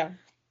too. Yeah.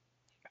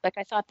 Like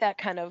I thought that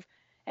kind of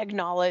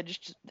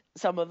acknowledged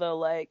some of the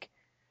like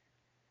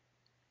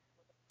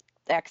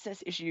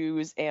access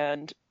issues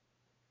and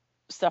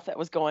stuff that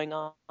was going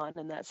on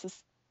in that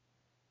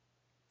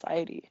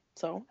society.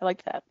 So I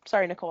liked that.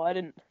 Sorry, Nicole, I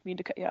didn't mean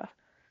to cut you off.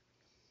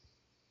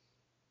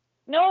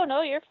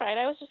 no, you're fine.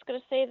 I was just gonna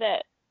say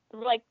that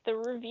like the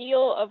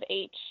reveal of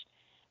H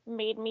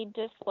made me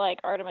dislike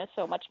Artemis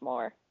so much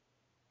more.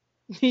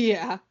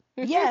 Yeah.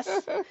 Yes.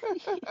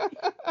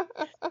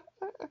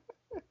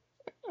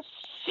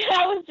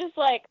 I was just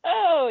like,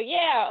 oh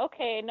yeah,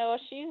 okay, no,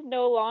 she's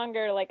no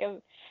longer like a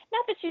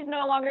not that she's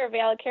no longer a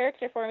valid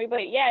character for me,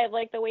 but yeah,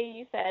 like the way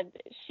you said,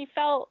 she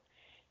felt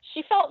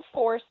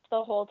forced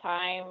the whole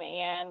time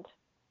and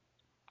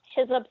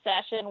his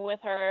obsession with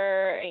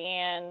her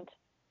and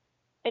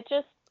it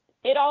just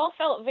it all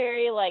felt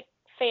very like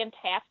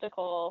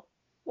fantastical,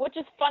 which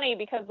is funny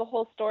because the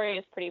whole story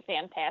is pretty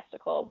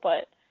fantastical,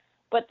 but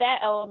that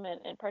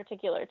element in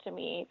particular to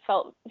me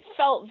felt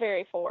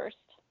very forced.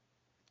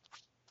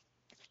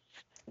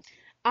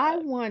 I But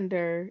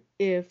wonder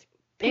if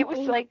it was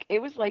people like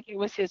it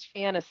was his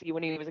fantasy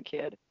when he was a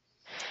kid.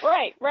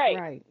 Right, right.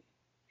 right.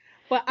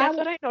 But That's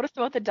what I noticed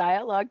about the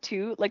dialogue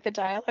too. Like the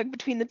dialogue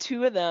between the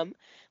two of them,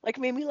 like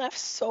made me laugh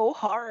so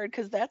hard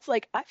because that's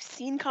like I've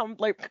seen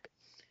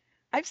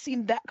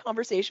that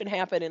conversation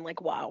happen and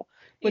like wow,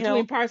 you between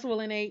know? Parzival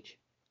and H.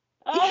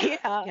 Oh.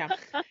 Yeah.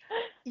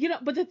 Yeah.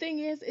 But the thing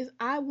is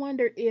I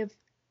wonder if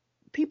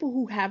people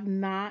who have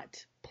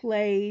not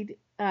played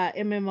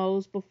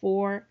MMOs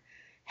before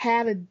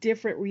had a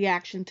different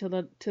reaction to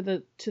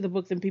the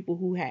book than people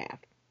who have.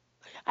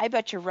 I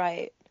bet you're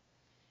right.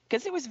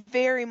 Because it was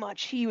very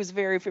much he was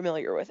very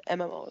familiar with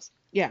MMOs.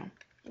 Yeah.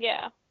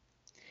 Yeah.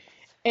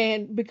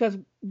 And because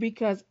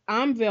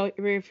I'm very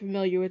very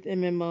familiar with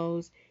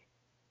MMOs,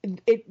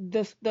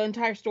 the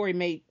entire story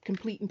made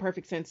complete and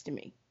perfect sense to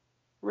me.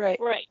 Right.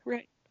 Right.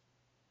 Right.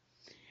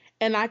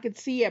 And I could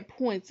see at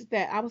points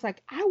that I was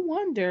like, I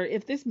wonder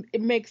if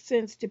it makes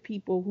sense to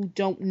people who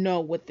don't know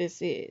what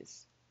this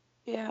is.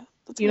 Yeah.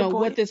 That's a good What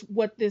point. this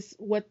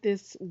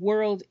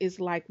world is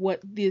like,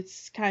 what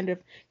this kind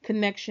of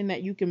connection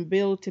that you can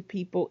build to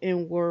people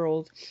in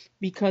worlds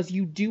because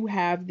you do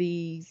have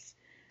these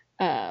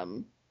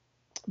um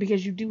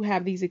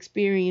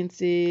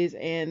experiences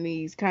and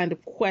these kind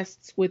of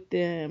quests with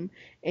them,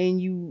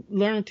 and you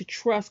learn to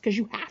trust because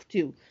you have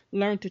to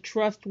learn to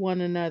trust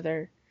one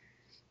another.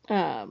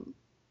 um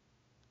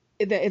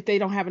that if they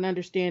don't have an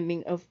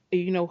understanding of,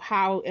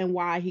 how and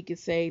why he could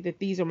say that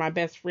these are my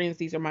best friends,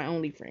 these are my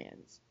only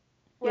friends.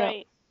 Yep.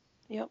 Right.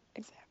 Yep.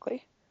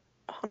 Exactly.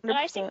 And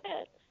 100%.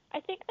 I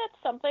think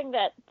that's something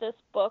that this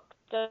book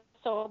does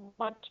so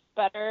much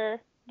better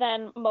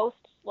than most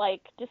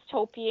like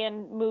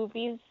dystopian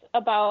movies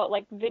about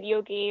like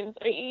video games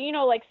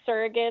or like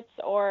Surrogates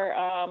or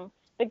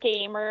The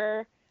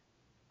Gamer,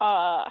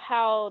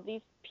 how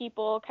these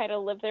people kind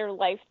of live their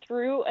life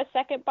through a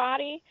second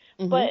body,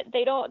 Hmm. but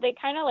they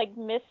kind of like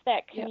miss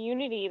that Yep.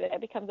 community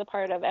that becomes a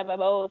part of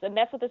MMOs, and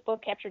that's what this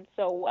book captured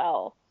so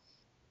well.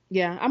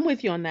 Yeah, I'm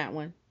with you on that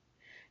one.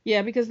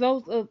 Yeah, because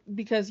those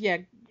because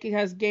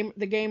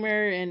the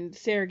gamer and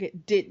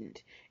surrogate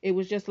didn't. It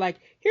was just like,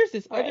 here's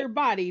this other Right.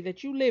 body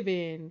that you live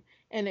in,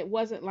 and it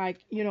wasn't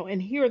like,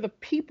 and here are the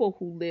people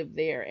who live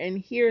there, and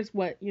here's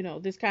what,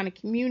 this kind of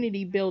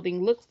community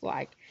building looks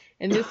like,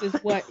 and this is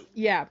what.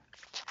 Yeah,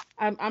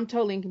 I'm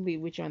totally and complete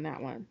with you on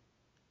that one.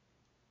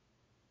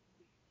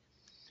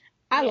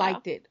 I Yeah.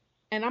 liked it,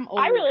 and I'm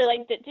I old. really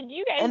liked it. Did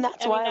you guys, And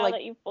that's I mean, why, now like,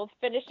 that you've both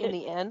finished in it,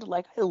 the end,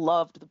 like, I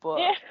loved the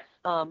yeah. book.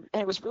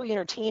 And it was really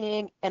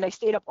entertaining, and I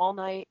stayed up all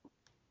night.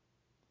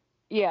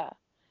 Yeah.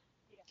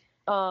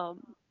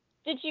 Um,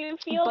 Did you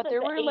feel but that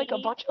there the were, like, a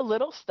 80s? bunch of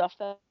little stuff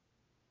that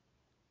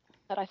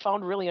I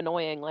found really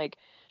annoying. Like,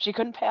 she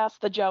couldn't pass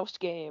the joust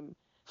game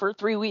for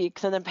 3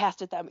 weeks and then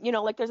passed it that,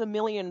 like, there's a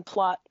million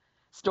plot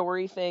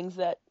story things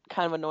that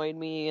kind of annoyed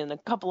me and a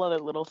couple other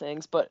little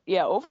things. But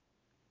yeah,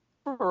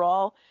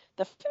 overall,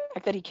 the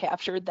fact that he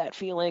captured that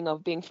feeling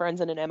of being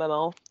friends in an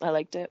MMO, I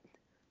liked it.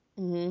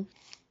 Hmm.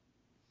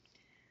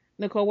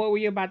 Nicole, what were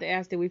you about to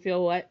ask? Did we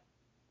feel what?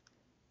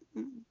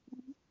 Did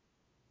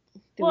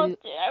Well, we?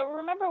 I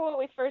remember when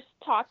we first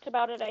talked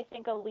about it, I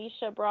think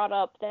Alicia brought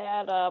up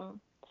that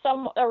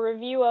a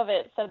review of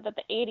it said that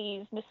the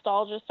 80s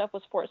nostalgia stuff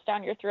was forced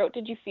down your throat.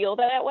 Did you feel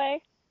that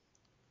way?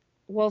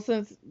 Well,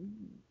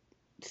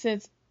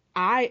 since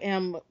I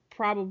am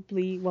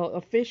probably, well,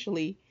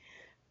 officially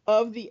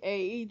of the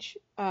age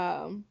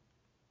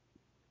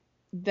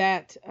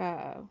that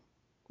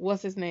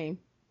what's his name?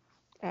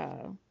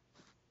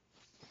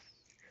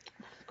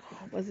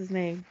 What's his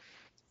name?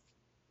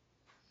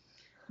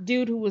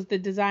 Dude who was the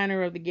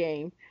designer of the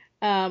game.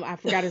 I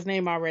forgot his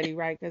name already,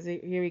 right? Because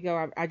here we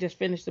go. I just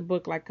finished the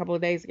book like a couple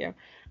of days ago.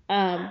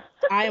 I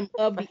am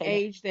of the Right.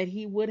 age that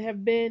he would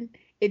have been.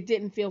 It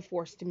didn't feel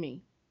forced to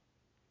me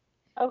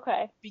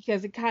Okay.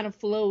 because it kind of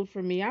flowed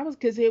for me. I was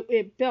because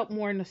it felt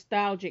more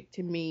nostalgic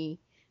to me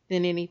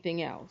than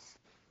anything else.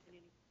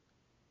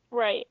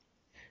 Right.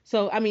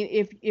 So I mean,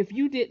 if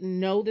you didn't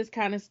know this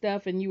kind of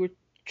stuff and you were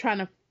trying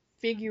to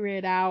figure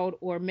it out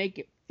or make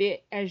it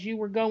fit as you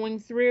were going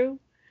through,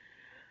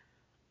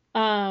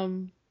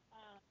 um,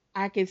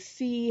 I could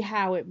see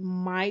how it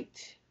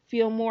might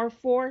feel more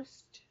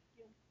forced.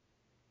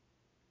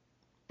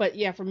 But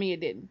yeah, for me it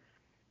didn't.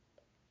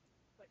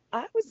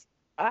 I was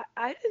I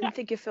Yeah. didn't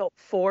think it felt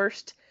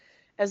forced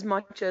as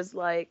much as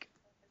like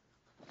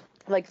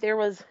there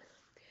was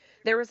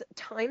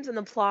times in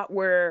the plot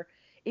where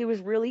it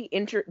was really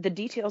the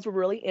details were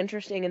really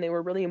interesting and they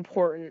were really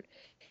important,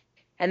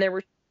 and there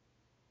were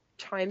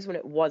times when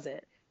it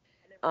wasn't.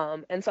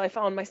 And so I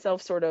found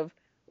myself sort of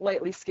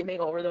lightly skimming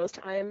over those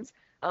times.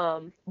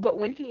 But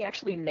when he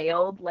actually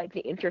nailed like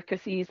the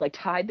intricacies, like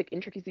tied the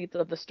intricacies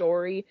of the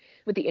story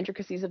with the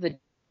intricacies of the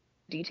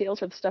details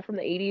for the stuff from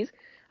the 80s,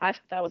 I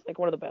thought that was like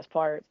one of the best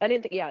parts. I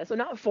didn't think, yeah, so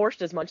not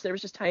forced as much. There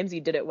was just times he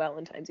did it well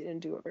and times he didn't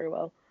do it very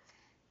well,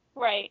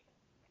 Right.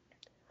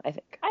 I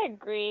think. I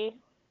agree.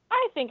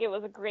 I think it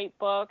was a great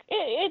book.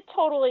 It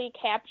totally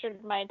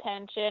captured my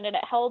attention and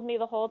it held me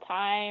the whole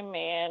time.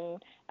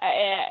 And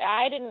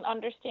I didn't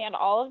understand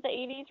all of the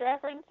 80s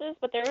references,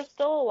 but there were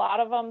still a lot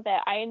of them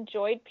that I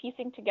enjoyed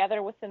piecing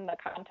together within the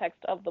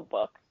context of the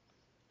book.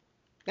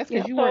 That's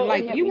because Yeah, you weren't So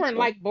like yeah, you me weren't too.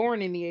 like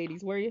born in the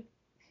 '80s, were you?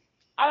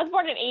 I was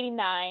born in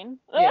 '89.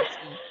 Yeah.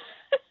 See.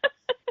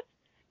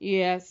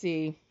 Yeah.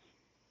 See.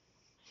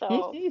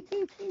 So,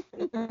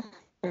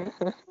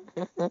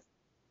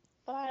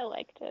 but I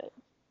liked it.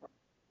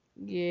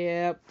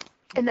 Yeah.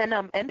 And then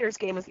Ender's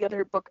Game is the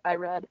other book I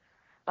read.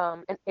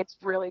 And it's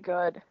really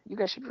good. You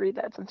guys should read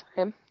that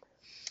sometime.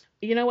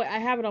 You know what? I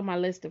have it on my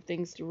list of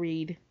things to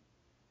read.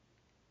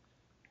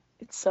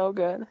 It's so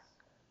good.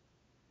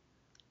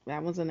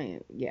 That one's in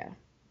it. Yeah.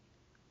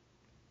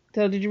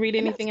 So, did you read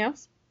And that's anything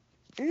else?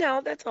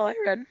 no, that's all I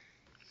read.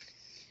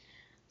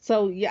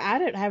 So, yeah,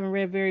 haven't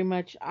read very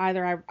much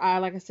either. I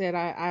like I said,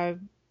 I've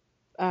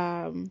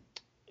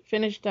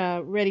finished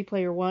Ready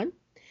Player One,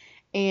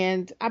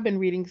 and I've been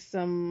reading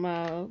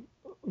some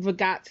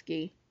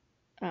Vygotsky.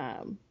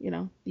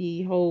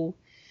 The whole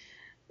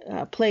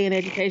play and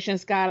education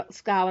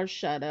scholar.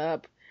 Shut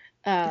up.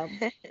 Um,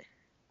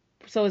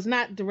 so it's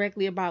not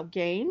directly about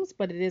games,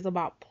 but it is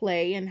about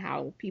play and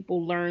how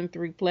people learn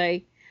through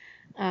play.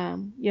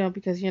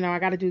 Because I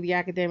got to do the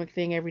academic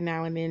thing every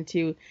now and then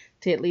to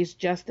at least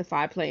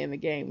justify playing the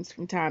games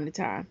from time to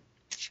time,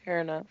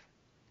 Fair enough.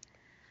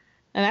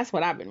 and that's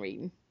what I've been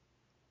reading.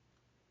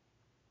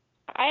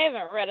 I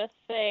haven't read a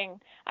thing.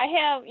 I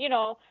have,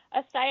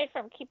 aside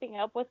from keeping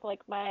up with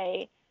like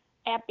my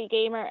Appy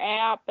Gamer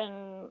app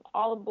and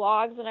all the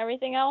blogs and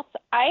everything else,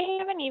 I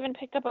haven't even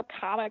picked up a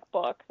comic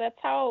book. That's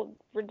how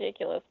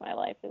ridiculous my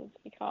life has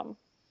become.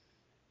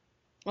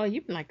 Well,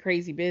 you've been like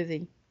crazy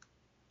busy.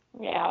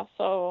 Yeah,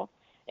 so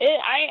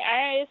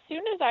as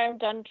soon as I'm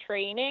done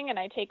training and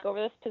I take over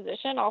this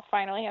position, I'll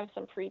finally have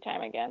some free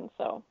time again.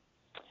 So,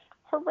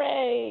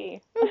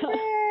 hooray!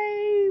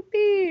 Hooray,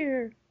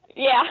 beer.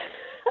 Yeah.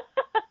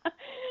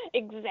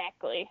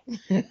 Exactly.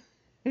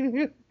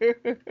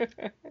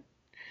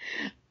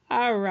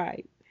 All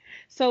right.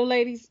 So,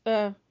 ladies,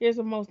 here's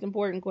the most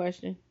important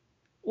question.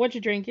 What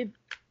you drinking?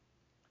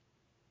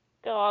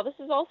 Oh, this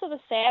is also the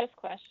saddest Oh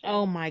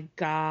question. my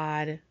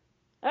God.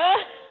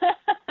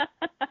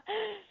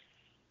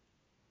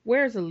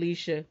 Where's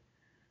Alicia?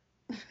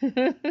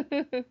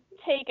 Taking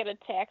Taking a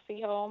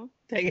taxi home.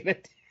 a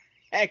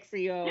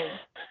taxi home.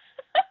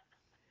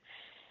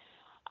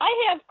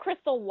 I have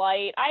Crystal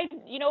Light.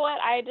 You know what?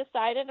 I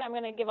decided I'm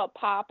gonna give up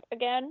pop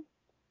again,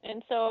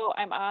 and so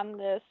I'm on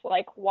this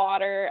like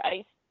water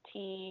iced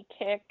tea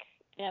kick,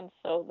 and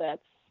so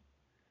that's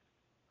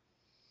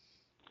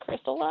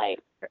Crystal Light.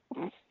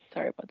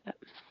 Sorry about that.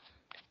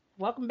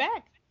 Welcome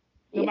back.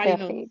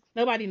 Yeah,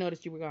 Nobody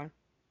noticed you were gone.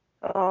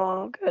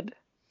 oh, good.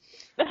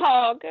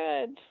 Oh,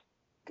 good.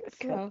 Good,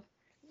 good. So,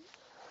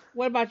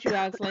 what about you,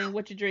 Alex Lane?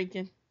 What you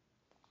drinking?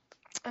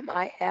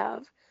 I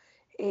have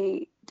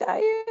a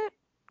Diet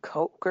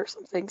Coke or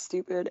something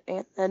stupid,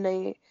 and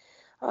then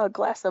a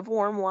glass of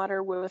warm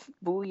water with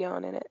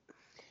bouillon in it.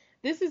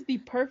 This is the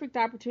perfect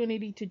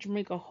opportunity to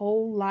drink a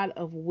whole lot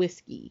of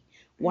whiskey.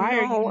 Why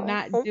are you No, I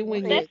not don't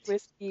doing like it?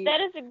 whiskey. That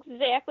is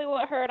exactly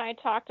what her and I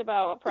talked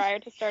about prior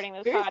to starting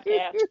this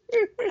podcast.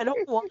 I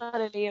don't want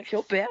any. I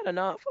feel bad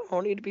enough. I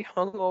don't need to be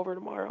hungover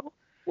tomorrow.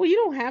 Well, you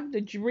don't have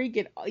to drink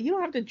it. You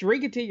don't have to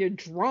drink it till you're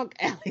drunk,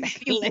 Alex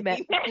Have you Lane. met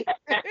me?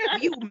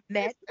 Have you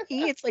met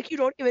me? It's like you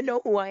don't even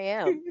know who I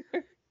am.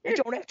 I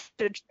don't have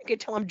to drink it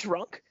till I'm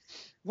drunk.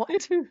 What?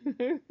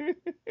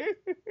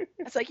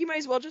 It's like you might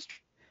as well just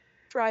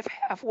drive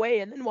halfway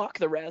and then walk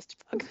the rest.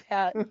 Fuck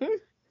that.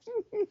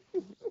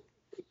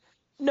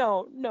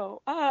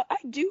 No. I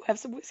do have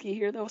some whiskey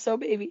here though, so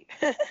baby.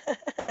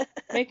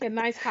 Make a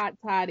nice hot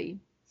toddy.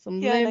 Some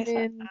Yeah, nice hot.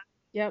 lemon.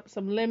 Yep,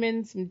 some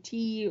lemon, some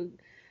tea,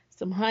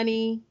 some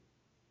honey,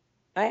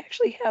 I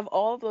actually have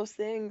all of those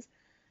things.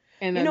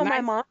 and You a know, my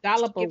nice mom used to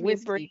dollop of give me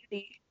whiskey.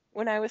 brandy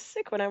when I was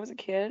sick when I was a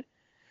kid.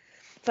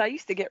 So I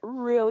used to get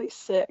really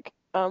sick.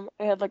 I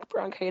had like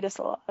bronchitis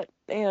a lot,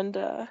 and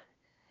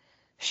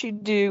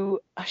she'd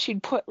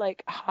put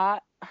like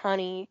hot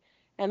honey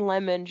and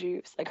lemon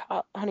juice, like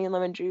hot honey and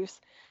lemon juice,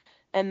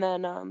 and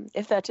then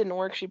if that didn't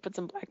work, she'd put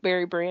some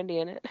blackberry brandy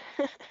in it.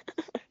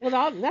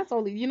 Well, that's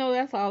only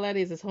that's all that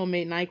is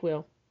homemade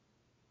NyQuil.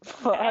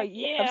 Yeah,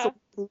 Yeah.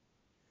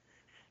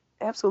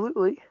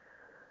 absolutely.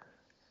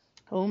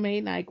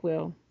 Homemade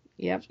NyQuil.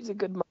 Yep. She's a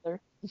good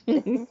mother.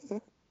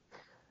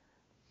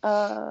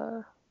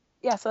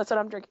 Yeah, so that's what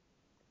I'm drinking.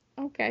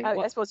 Okay. I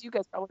Well, suppose you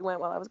guys probably went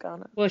while I was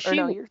gone. well, Or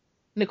no, she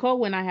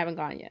Nicole and I haven't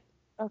gone yet.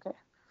 okay.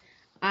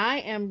 I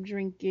am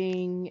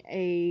drinking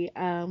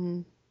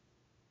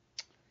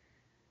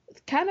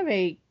it's kind of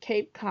a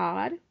Cape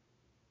Cod.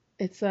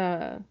 It's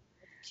a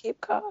Cape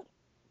Cod.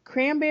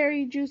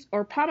 cranberry juice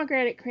or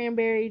pomegranate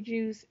cranberry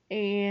juice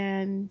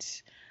and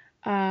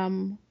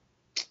um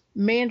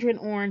mandarin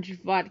orange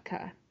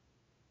vodka.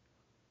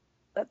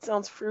 That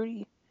sounds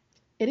fruity.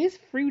 It is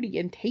fruity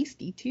and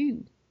tasty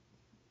too.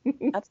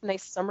 That's a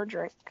nice summer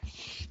drink.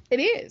 It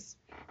is.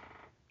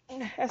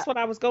 That's what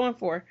I was going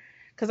for.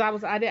 Because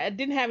I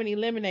didn't have any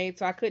lemonade,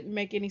 so I couldn't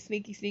make any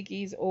sneaky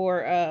sneakies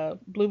or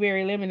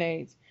blueberry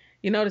lemonades.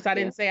 You notice I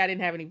didn't say I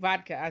didn't have any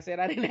vodka. I said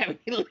I didn't have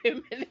any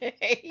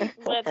lemonade.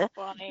 That's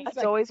funny. That's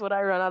like- always what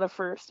I run out of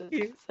first.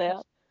 Is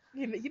that.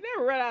 You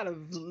never run out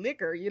of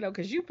liquor,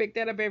 because you pick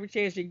that up every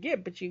chance you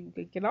get, but you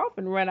can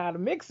often run out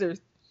of mixers.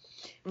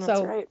 That's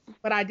So, right.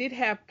 but I did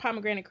have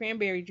pomegranate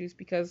cranberry juice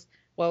because,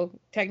 well,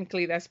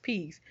 technically that's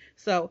peas.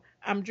 So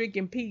I'm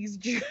drinking peas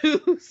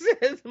juice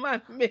as my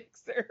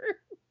mixer.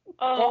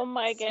 Oh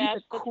my You're gosh,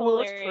 the that's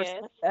coolest hilarious.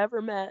 person I've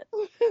ever met.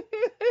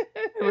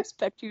 I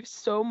respect you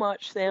so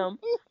much, Sam.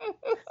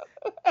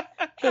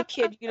 Hey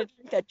kid, you gonna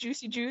drink that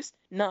juicy juice?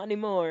 Not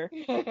anymore.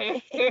 Not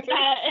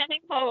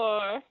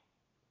anymore.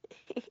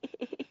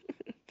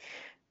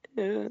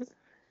 Yeah.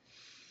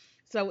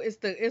 So it's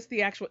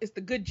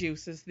the good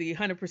juice. It's the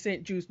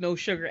 100% juice, no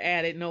sugar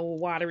added, no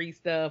watery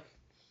stuff.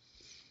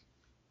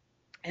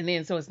 And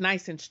then so it's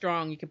nice and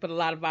strong. You can put a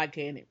lot of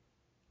vodka in it.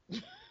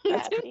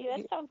 Yeah, see,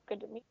 that sounds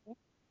good to me.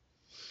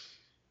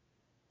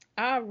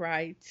 All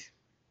right.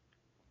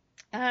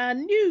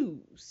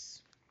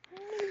 News.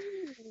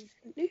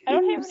 I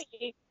don't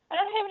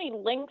have any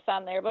links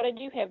on there, but I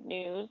do have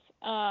news.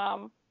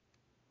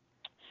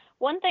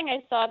 One thing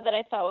I saw that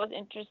I thought was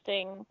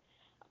interesting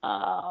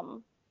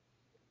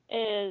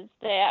is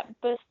that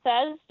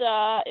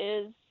Bethesda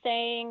is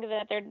saying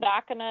that they're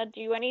not gonna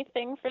do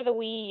anything for the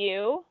Wii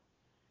U.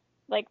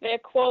 Like, their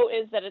quote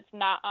is that it's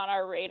not on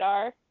our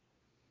radar.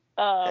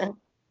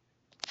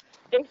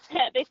 They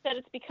said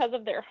it's because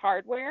of their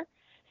hardware.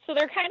 So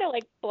they're kind of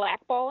like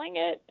blackballing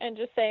it and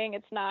just saying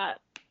it's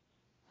not,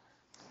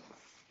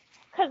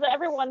 because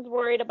everyone's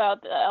worried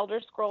about the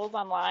Elder Scrolls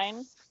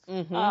Online,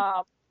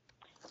 Mm-hmm.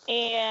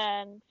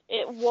 and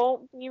it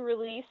won't be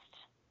released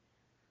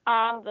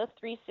on the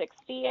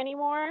 360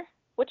 anymore.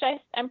 Which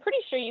I'm pretty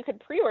sure you could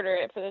pre-order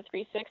it for the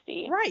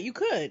 360. Right, you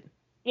could.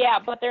 Yeah,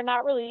 but they're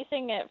not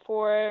releasing it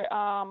for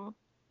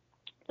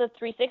the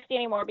 360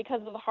 anymore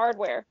because of the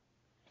hardware.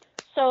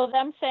 So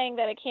them saying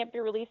that it can't be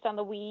released on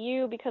the Wii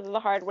U because of the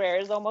hardware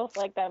is almost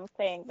like them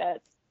saying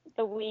that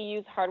the Wii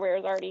U's hardware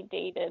is already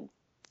dated.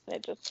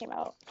 It just came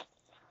out.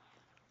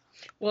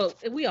 Well,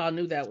 we all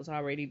knew that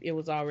it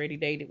was already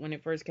dated when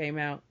it first came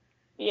out.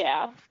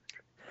 Yeah.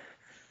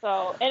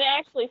 So, and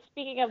actually,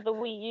 speaking of the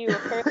Wii U,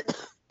 apparently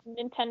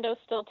Nintendo's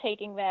still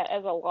taking that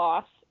as a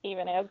loss,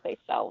 even as they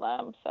sell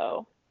them.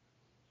 So.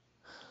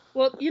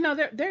 Well,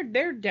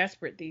 they're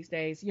desperate these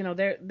days.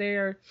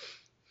 They're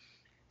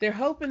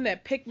hoping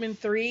that Pikmin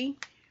 3,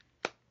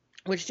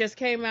 which just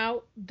came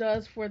out,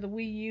 does for the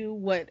Wii U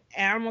what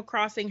Animal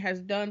Crossing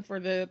has done for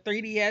the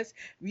 3DS.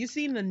 Have you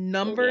seen the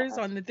numbers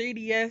on the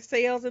 3DS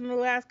sales in the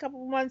last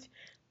couple of months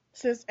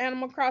since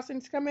Animal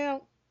Crossing's come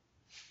out?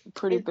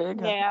 Pretty big.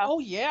 Yeah. Oh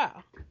yeah.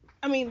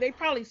 I mean, they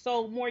probably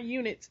sold more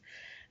units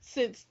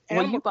since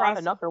Well, Animal you bought Crossing.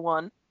 another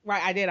one.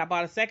 Right, I did. I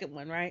bought a second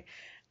one, right?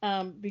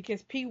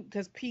 Because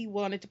P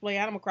wanted to play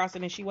Animal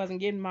Crossing and she wasn't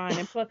getting mine.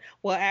 And plus,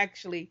 well,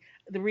 actually,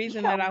 the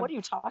reason Yeah, that what are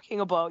you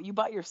talking about? You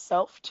bought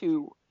yourself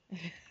two.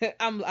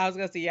 I was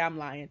gonna say, yeah, I'm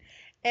lying,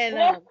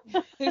 and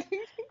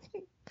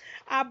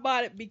I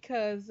bought it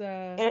because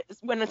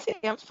When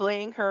Sam's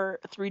playing her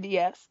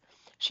 3DS,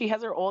 she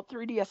has her old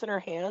 3DS in her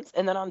hands,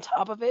 and then on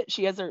top of it,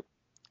 she has her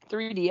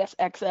 3DS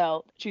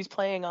XL she's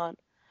playing on.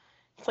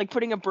 It's like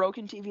putting a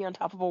broken TV on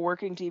top of a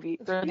working TV,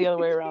 or the other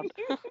way around.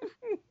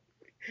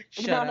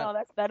 Shut up.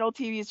 No, that old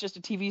TV is just a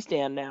TV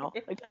stand now.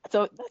 Like,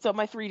 that's what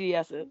my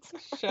 3DS is.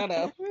 Shut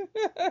up.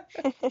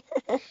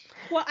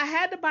 Well, I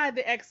had to buy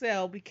the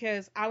XL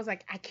because I was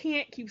like, I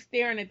can't keep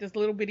staring at this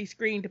little bitty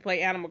screen to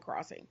play Animal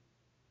Crossing.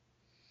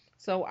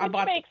 So I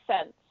bought. Makes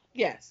sense.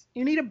 Yes,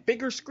 you need a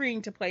bigger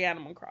screen to play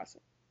Animal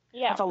Crossing.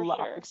 Yeah, that's a lot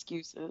sure. of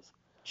excuses.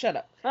 Shut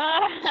up.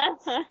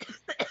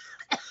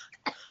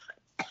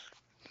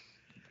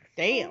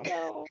 Damn.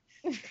 Oh,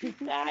 no. He's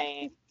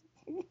dying.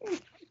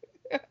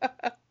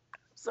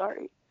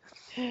 Sorry.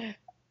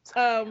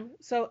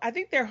 So I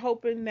think they're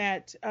hoping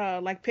that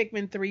like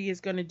Pikmin 3 is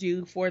going to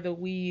do for the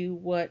Wii U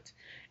what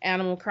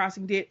Animal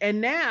Crossing did.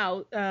 And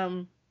now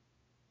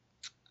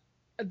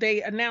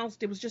they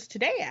announced, it was just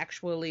today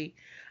actually,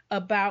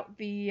 about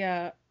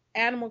the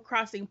Animal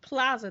Crossing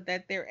Plaza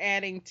that they're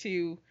adding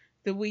to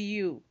the Wii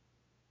U.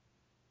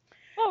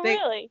 Oh,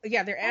 really?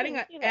 Yeah, they're adding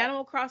an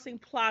Animal Crossing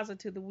Plaza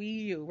to the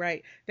Wii U,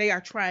 right? They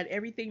are trying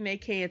everything they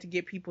can to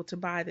get people to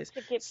buy this.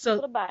 To get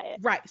people to buy it.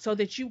 Right, so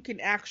that you can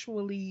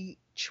actually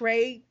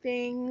trade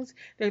things.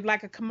 There's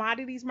like a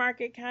commodities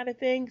market kind of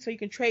thing, so you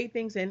can trade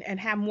things and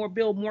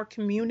build more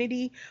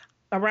community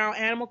around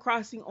Animal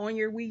Crossing on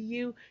your Wii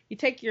U. You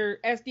take your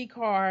SD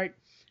card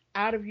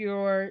out of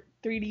your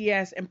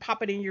 3DS and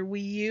pop it in your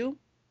Wii U.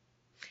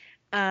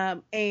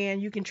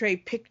 And you can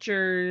trade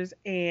pictures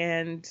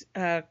and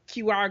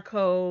QR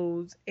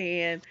codes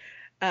and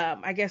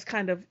I guess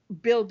kind of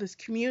build this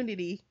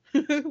community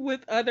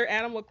with other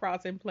Animal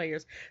Crossing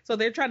players. So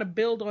they're trying to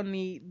build on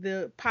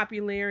the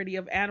popularity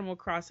of Animal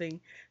Crossing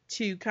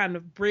to kind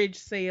of bridge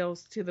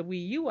sales to the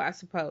Wii U, I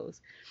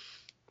suppose.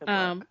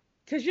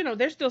 Because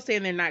they're still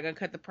saying they're not going to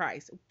cut the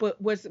price.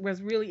 But what's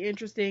really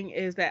interesting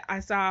is that I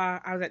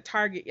was at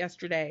Target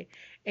yesterday,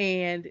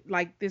 and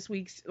like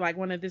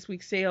one of this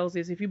week's sales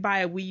is if you buy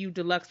a Wii U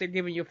Deluxe, they're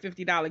giving you a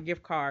 $50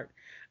 gift card.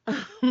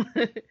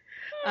 That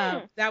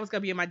was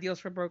gonna be in my deals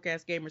for broke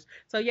ass gamers.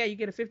 So yeah, you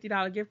get a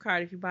 $50 gift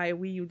card if you buy a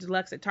Wii U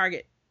Deluxe at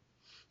Target.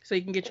 So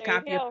you can get your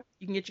copy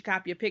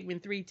of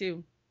Pikmin 3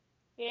 too.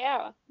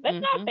 Yeah, that's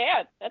not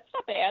bad. That's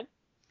not bad.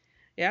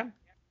 Yeah.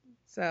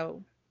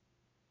 So.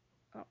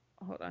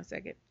 Hold on a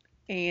second.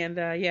 And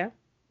yeah,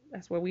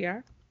 that's where we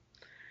are.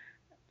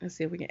 Let's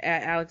see if we can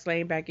add Alex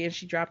Lane back in.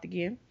 She dropped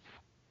again.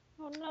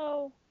 Oh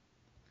no.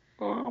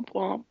 Womp,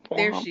 womp, womp.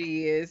 There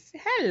she is.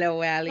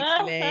 Hello, Alex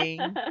Lane.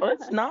 Well,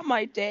 it's not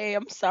my day.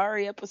 I'm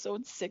sorry.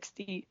 Episode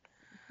 60.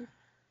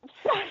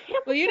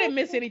 Well, you didn't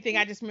miss anything.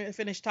 I just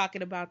finished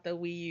talking about the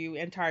Wii U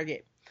and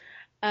Target.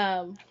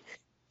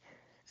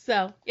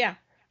 So yeah.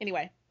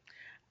 Anyway.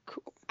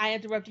 Cool. I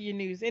interrupted your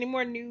news. Any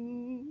more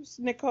news,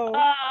 Nicole?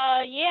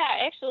 Yeah,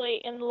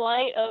 actually, in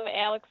light of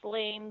Alex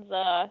Lane's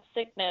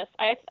sickness,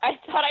 I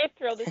thought I'd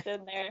throw this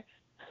in there.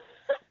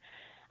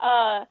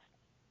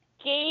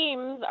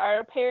 Games are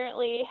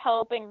apparently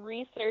helping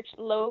research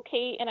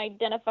locate and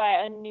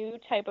identify a new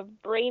type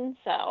of brain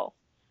cell.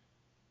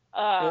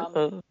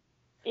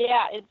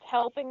 Yeah, it's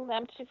helping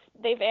them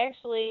they've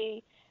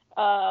actually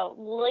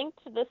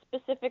linked the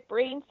specific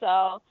brain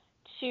cell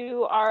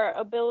to our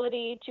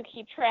ability to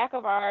keep track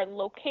of our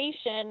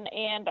location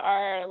and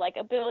our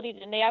ability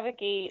to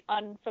navigate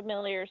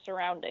unfamiliar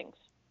surroundings.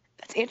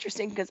 That's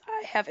interesting because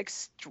I have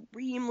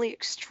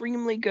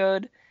extremely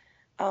good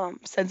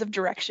sense of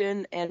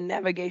direction and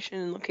navigation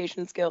and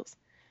location skills.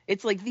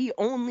 It's like the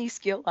only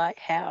skill I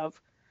have.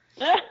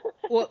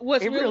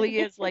 What's It really really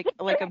is like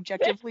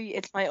objectively,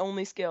 it's my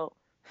only skill.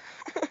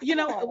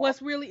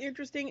 what's really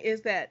interesting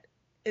is that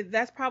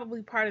that's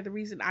probably part of the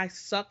reason I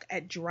suck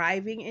at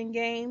driving in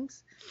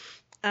games.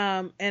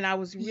 And I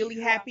was really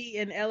happy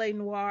in LA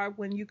Noire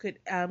when you could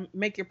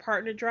make your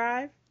partner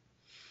drive.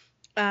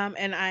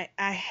 And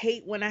I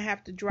hate when I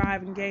have to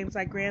drive in games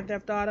like Grand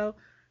Theft Auto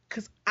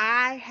because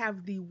I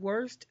have the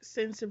worst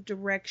sense of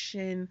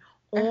direction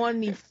on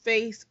the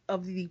face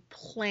of the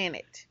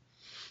planet.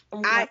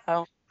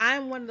 Wow.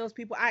 I'm one of those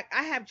people. I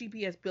have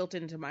GPS built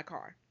into my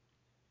car.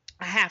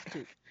 I have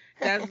to.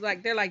 That's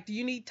like they're like, do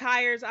you need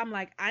tires? I'm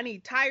like, I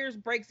need tires,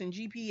 brakes, and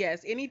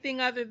GPS. Anything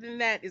other than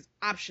that is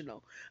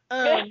optional.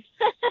 I'm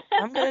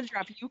gonna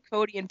drop you,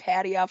 Cody, and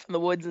Patty off in the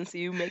woods and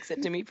see who makes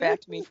it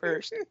back to me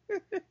first.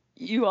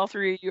 You, all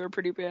three of you are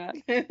pretty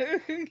bad.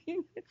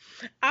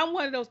 I'm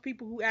one of those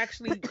people who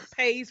actually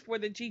pays for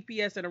the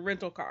GPS in a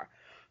rental car.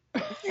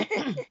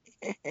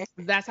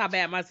 That's how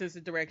bad my sense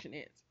of direction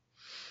is.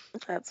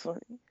 That's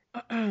funny.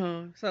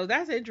 So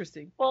that's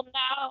interesting. Well,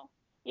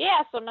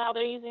 so now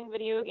they're using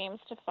video games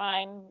to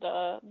find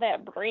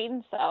that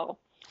brain cell,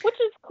 which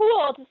is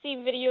cool to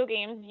see video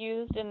games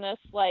used in this.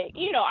 Like,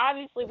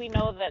 obviously we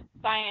know that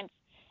science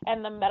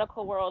and the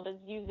medical world is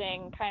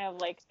using kind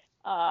of like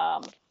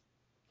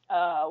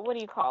what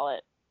do you call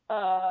it?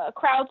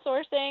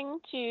 Crowdsourcing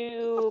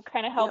to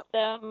kind of help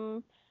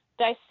them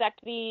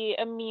dissect the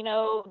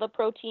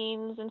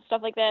proteins and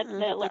stuff like that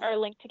that are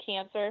linked to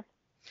cancer.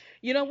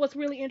 You know what's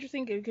really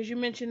interesting, because you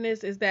mentioned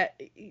this, is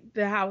that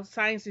how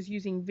science is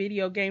using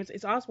video games.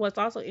 What's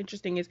also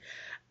interesting is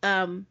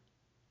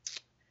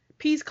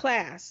P's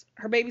class,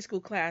 her baby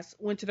school class,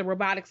 went to the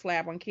robotics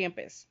lab on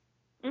campus.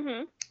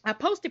 Mm-hmm. I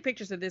posted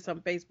pictures of this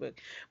on Facebook,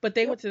 but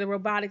they went to the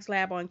robotics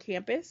lab on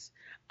campus,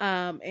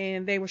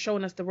 and they were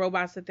showing us the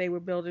robots that they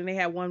were building. They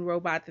had one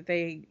robot that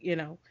they,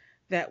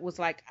 that was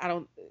like,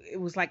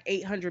 it was like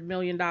 $800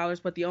 million,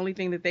 but the only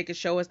thing that they could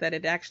show us that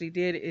it actually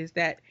did is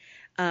that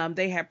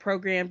they had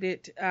programmed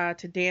it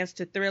to dance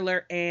to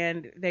Thriller,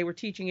 and they were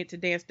teaching it to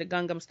dance to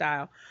Gangnam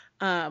Style.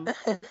 And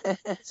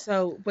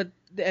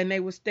they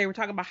were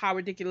talking about how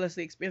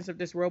ridiculously expensive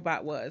this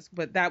robot was,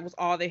 but that was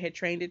all they had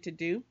trained it to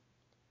do.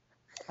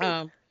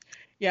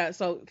 Yeah,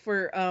 so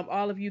for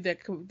all of you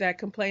that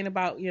complain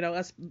about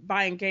us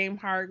buying game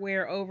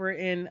hardware over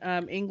in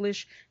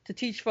English to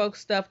teach folks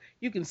stuff,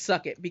 you can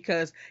suck it,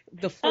 because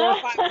the $400 or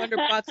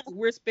 $500 that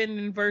we're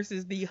spending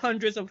versus the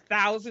hundreds of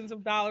thousands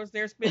of dollars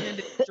they're spending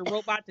to teach a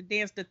robot to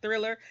dance to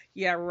Thriller.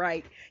 Yeah,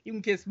 right. You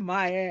can kiss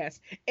my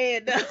ass.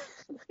 And that's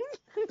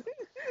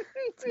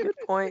a good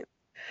point.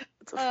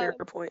 That's a fair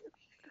point.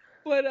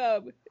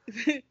 But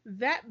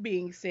that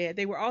being said,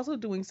 they were also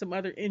doing some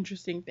other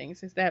interesting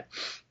things. Is that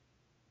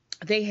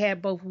they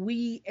had both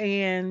Wii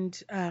and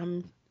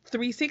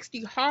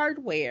 360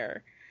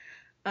 hardware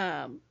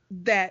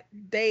that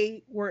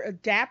they were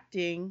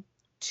adapting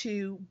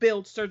to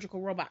build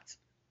surgical robots.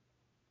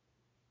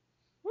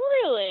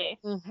 Really?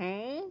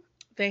 Mm-hmm.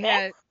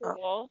 That's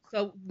cool.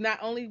 So not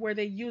only were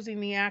they using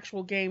the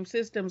actual game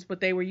systems, but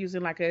they were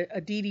using like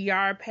a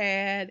DDR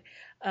pad.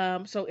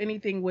 So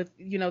anything with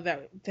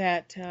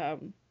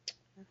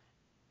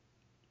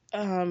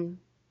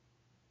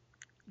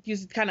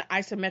used kind of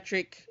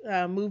isometric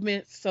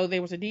movements. So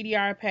there was a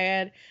DDR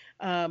pad.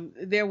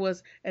 There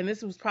was, and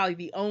this was probably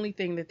the only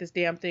thing that this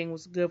damn thing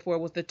was good for,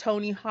 was the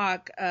Tony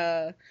Hawk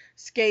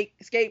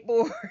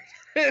skateboard.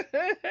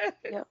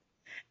 Yep.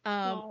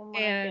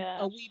 And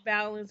a Wii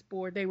balance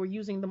board. They were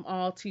using them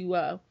all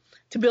to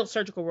build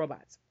surgical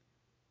robots.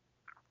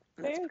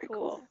 That's very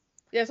cool.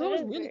 Yeah, so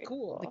it was really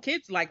cool. The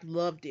kids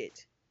loved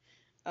it.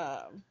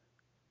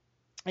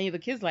 And the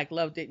kids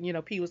loved it.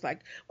 And, P was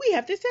like, we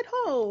have this at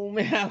home.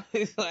 And I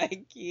was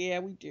like, yeah,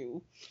 we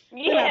do.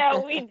 Yeah,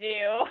 we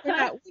do.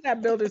 We're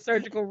not building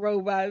surgical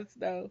robots,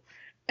 though.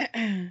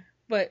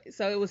 But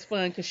so it was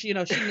fun because she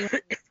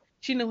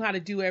knew how to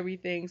do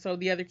everything. So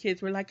the other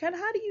kids were like, how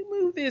do you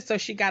move this? So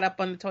she got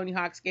up on the Tony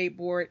Hawk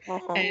skateboard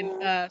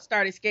and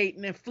started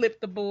skating and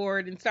flipped the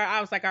board and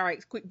I was like, all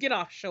right, quick, get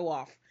off, show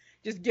off.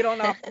 Just get on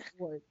off the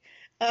board.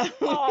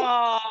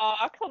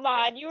 Oh, come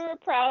on. You were a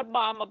proud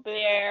mama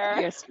bear.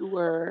 Yes, you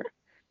were.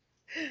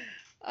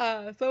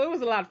 So it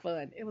was a lot of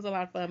fun. It was a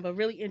lot of fun, but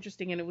really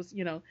interesting. And it was,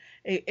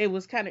 it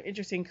was kind of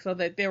interesting so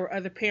that there were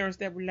other parents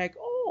that were like,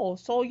 oh,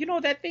 so,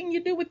 that thing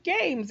you do with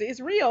games is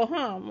real,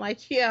 huh? I'm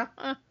like, yeah.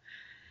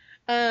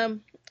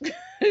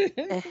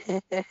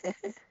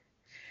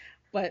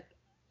 But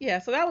yeah,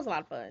 so that was a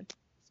lot of fun.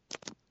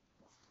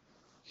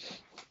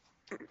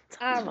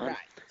 All right.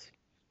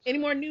 Any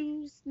more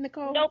news,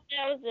 Nicole? Nope,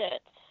 that was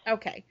it.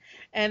 Okay.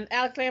 And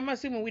Alex, I'm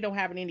assuming we don't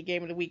have any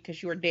game of the week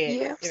because you are dead.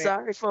 Yeah,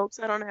 sorry, folks.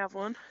 I don't have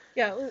one.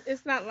 Yeah,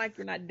 it's not like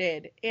you're not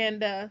dead.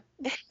 And all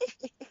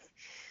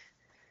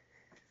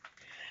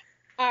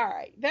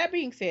right. That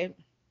being said,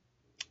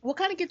 we'll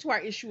kind of get to our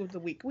issue of the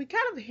week. We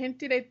kind of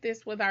hinted at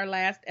this with our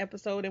last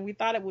episode, and we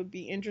thought it would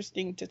be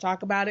interesting to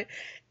talk about it.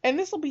 And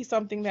this will be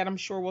something that I'm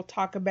sure we'll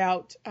talk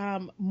about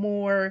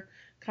more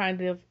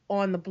kind of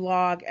on the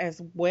blog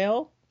as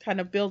well. Kind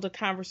of build a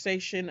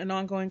conversation, an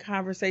ongoing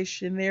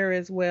conversation there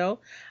as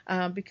well,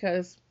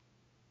 because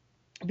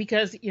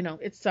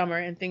it's summer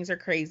and things are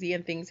crazy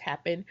and things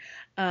happen.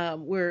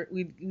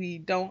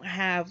 We don't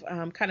have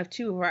kind of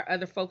two of our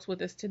other folks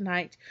with us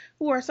tonight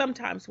who are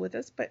sometimes with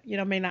us, but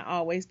may not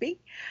always be,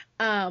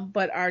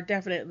 but are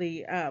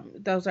definitely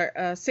those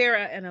are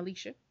Sarah and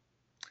Alicia.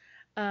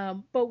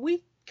 But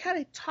we kind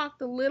of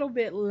talked a little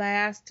bit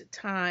last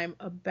time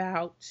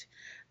about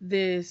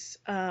this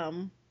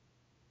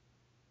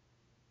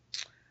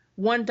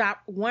one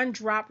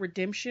drop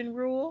redemption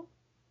rule.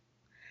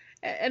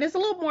 And it's a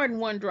little more than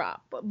one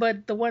drop,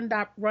 but the one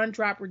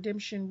drop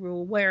redemption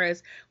rule,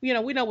 whereas, we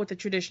know what the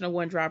traditional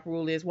one drop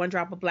rule is. One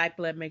drop of black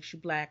blood makes you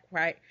black,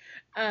 right?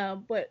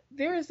 But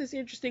there is this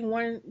interesting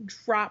one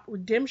drop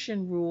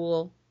redemption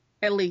rule,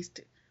 at least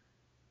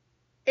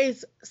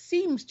it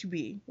seems to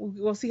be.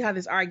 We'll see how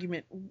this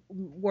argument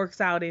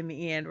works out in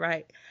the end,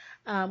 right?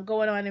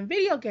 Going on in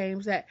video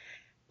games that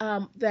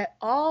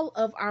all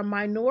of our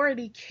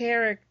minority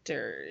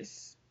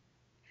characters,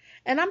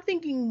 and I'm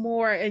thinking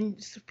more,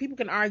 and people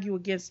can argue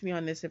against me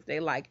on this if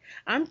they like,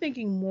 I'm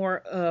thinking more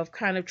of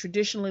kind of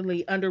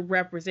traditionally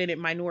underrepresented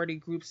minority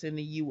groups in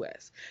the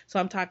U.S. So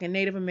I'm talking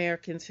Native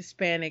Americans,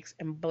 Hispanics,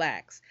 and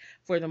Blacks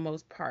for the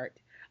most part.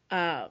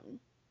 Native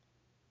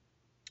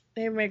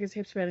Americans,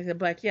 Hispanics, and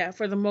Black, yeah,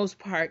 for the most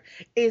part,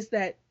 is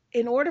that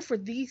in order for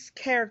these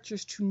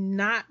characters to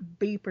not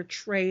be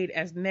portrayed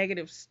as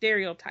negative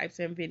stereotypes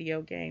in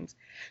video games,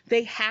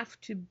 they have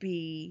to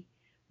be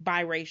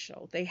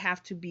biracial. They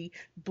have to be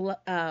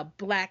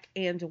black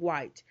and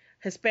white,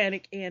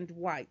 Hispanic and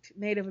white,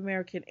 Native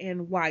American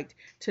and white,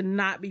 to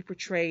not be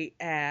portrayed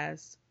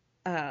as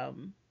a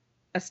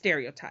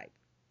stereotype.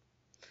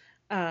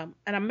 And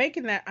I'm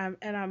making that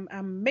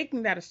I'm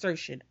making that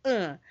assertion.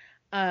 And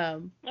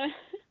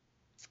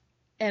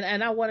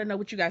I want to know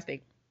what you guys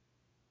think.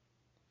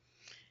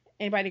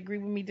 Anybody agree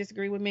with me?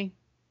 Disagree with me?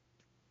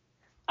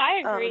 I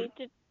agree.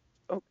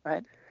 Go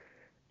ahead.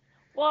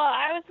 Well,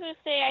 I was going to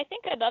say, I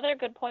think another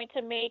good point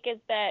to make is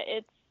that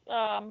it's,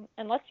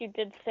 unless you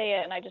did say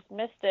it and I just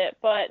missed it,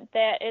 but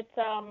that it's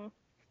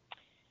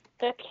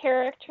the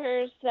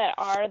characters that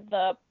are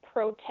the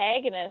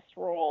protagonist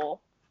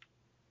role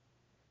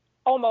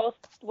almost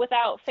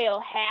without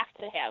fail have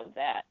to have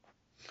that.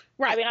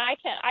 Right. I mean, I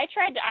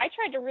tried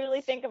to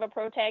really think of a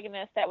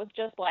protagonist that was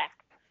just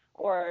black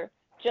or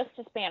just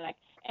Hispanic,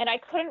 and I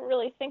couldn't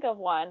really think of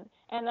one.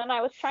 And then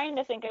I was trying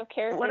to think of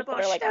characters What about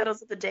that are like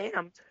Shadows of the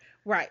Damned?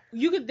 Right.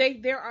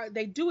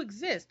 They do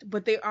exist,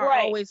 but they are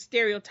Right. always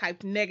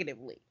stereotyped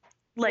negatively.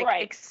 Like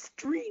Right.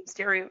 extreme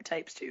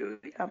stereotypes too.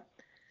 Yeah.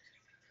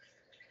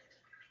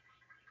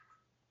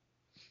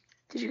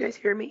 Did you guys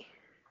hear me?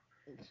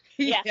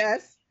 Yes.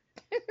 Yes.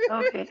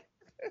 Okay.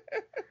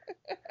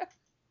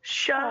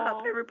 Shut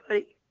up,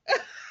 everybody.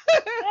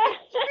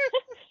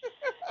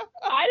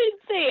 I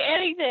didn't say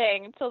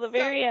anything until the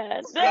very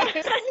end.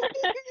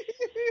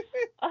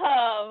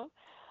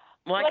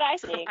 Well, What I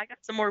I got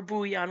some more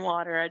bouillon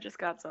water. I just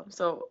got some,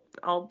 so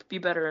I'll be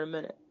better in a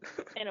minute.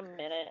 in a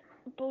minute,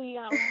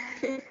 bouillon.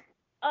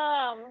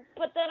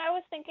 But then I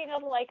was thinking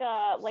of like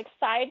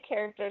side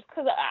characters,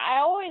 because I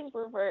always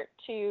revert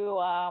to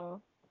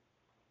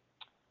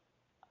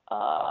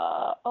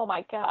oh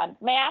my god,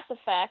 Mass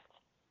Effect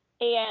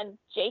and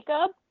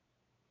Jacob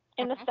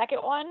in the second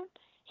one.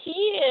 He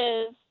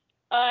is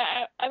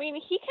I mean,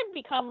 he can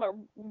become a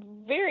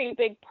very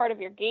big part of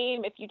your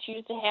game if you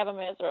choose to have him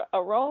as a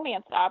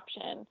romance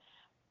option.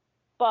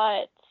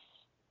 But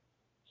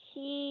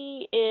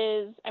he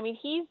is, I mean,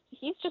 he's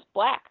just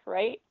black,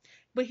 right?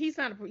 But he's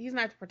not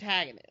the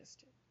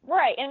protagonist.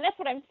 Right, and that's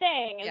what I'm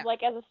saying, is Yeah.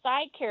 like as a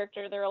side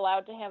character, they're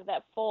allowed to have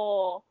that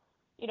full,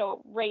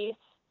 race.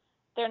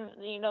 They're,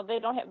 they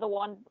don't have the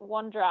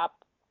one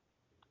drop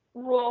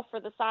rule for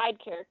the side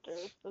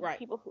characters, the Right.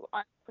 people who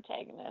aren't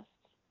protagonists.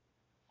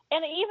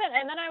 And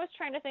then I was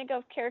trying to think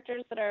of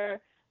characters that are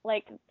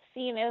like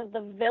seen as the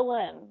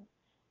villain,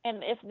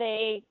 and if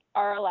they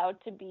are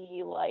allowed to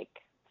be like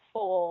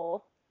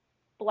full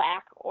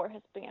black or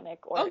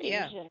Hispanic or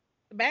Asian.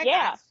 The bad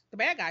guys. The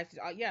bad guys.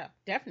 Yeah,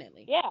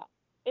 definitely. Yeah,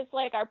 it's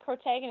like our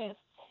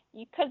protagonists,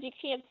 because you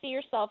can't see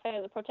yourself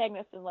as a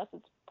protagonist unless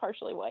it's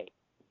partially white.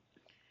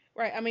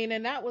 Right. I mean,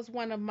 and that was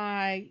one of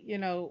my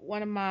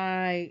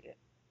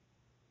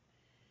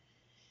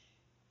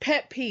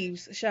pet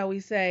peeves, shall we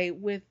say,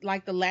 with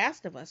like The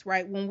Last of Us,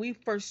 right? When we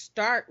first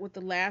start with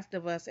The Last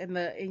of Us and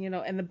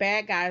the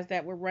bad guys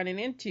that we're running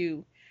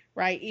into,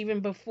 right? Even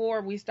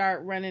before we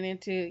start running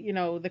into,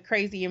 the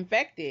crazy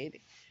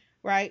infected,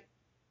 right?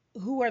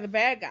 Who are the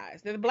bad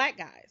guys? They're the black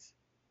guys.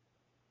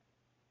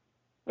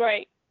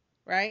 Right.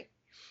 Right?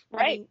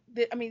 Right.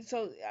 And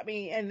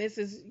this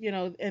is,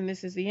 and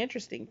this is the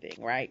interesting thing,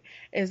 right?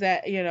 Is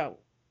that,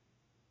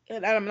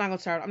 I'm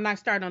not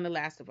starting on The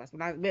Last of Us.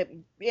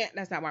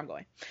 That's not where I'm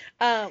going.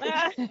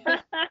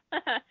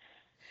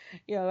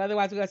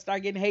 Otherwise we're gonna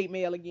start getting hate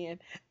mail again.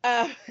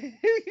 Uh,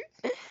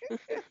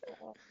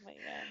 Oh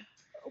man.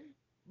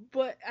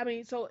 but I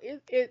mean, so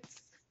it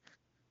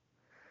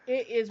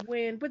is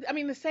when, but I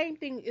mean, the same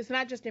thing is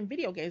not just in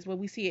video games, but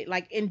we see it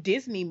like in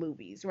Disney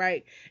movies,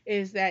 right?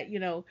 Is that,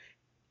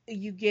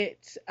 you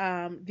get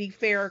the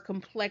fairer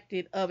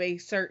complected of a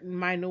certain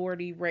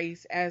minority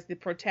race as the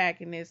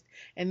protagonist,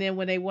 and then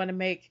when they want to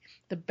make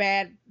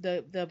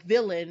the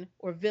villain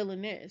or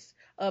villainess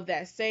of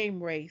that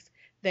same race,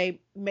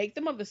 they make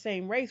them of the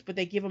same race, but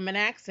they give them an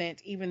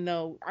accent, even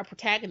though our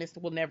protagonist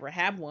will never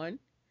have one.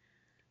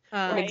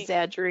 And Um, Right.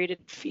 exaggerated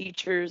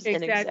features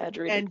and exact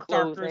exaggerated and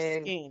darker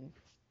clothing. skin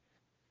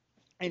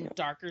Yeah. and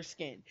darker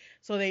skin.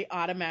 So they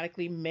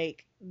automatically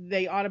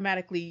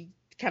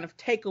kind of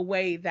take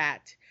away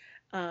that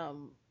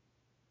um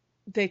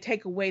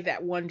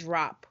one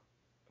drop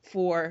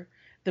for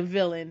the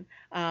villain,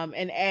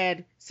 and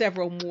add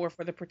several more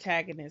for the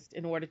protagonist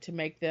in order to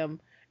make them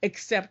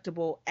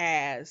acceptable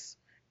as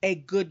a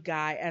good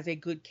guy, as a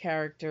good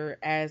character,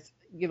 as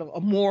a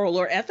moral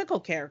or ethical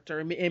character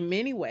in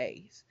many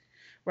ways,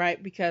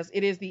 right? Because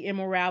it is the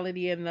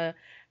immorality and the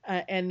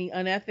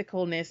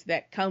unethicalness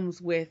that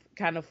comes with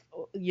kind of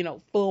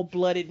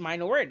full-blooded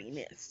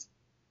minorityness.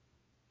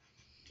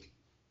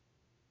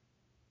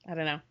 I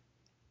don't know.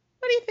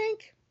 What do you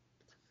think?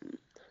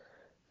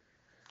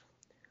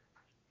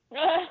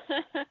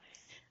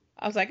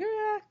 I was like,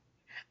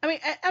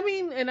 I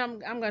mean, and I'm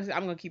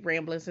gonna keep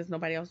rambling since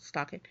nobody else is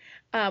talking.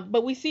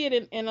 But we see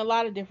it in a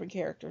lot of different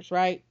characters,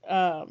 right?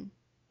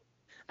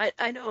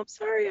 I know, I'm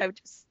sorry, I'm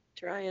just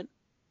trying.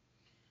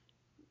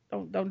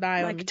 Don't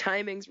die My on me.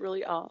 timing's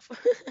really off.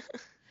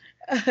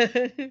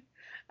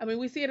 I mean,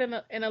 we see it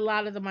in a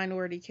lot of the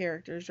minority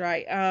characters,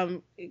 right?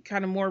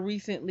 Kind of more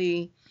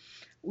recently,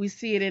 we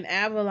see it in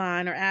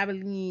Avalon or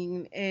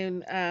Abilene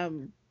in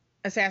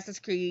Assassin's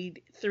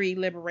Creed 3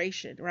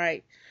 Liberation,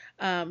 right?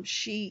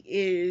 She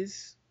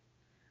is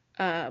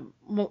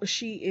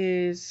she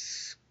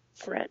is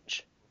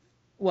French.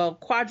 well,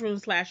 quadroon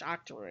slash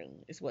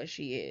octoroon is what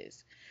she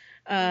is.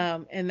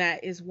 And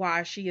that is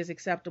why she is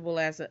acceptable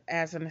as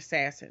an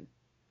assassin.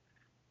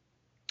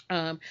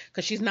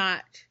 Because she's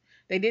not.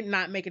 They did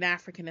not make an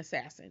African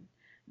assassin.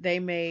 They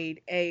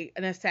made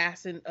an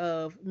assassin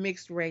of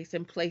mixed race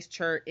and placed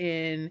her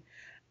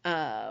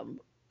um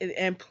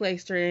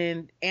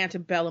in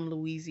antebellum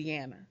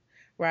Louisiana,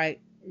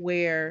 right,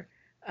 where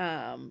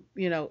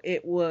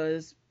it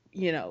was,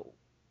 you know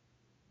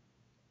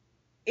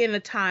in a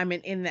time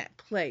and in that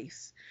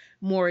place,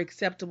 more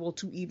acceptable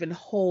to even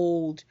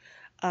hold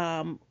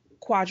um,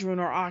 quadroon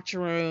or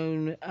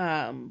octoroon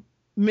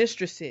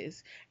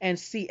mistresses, and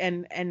see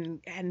and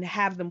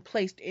have them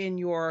placed in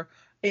your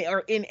or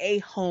in a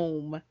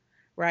home,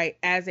 right,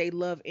 as a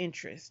love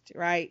interest,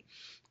 right.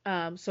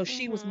 So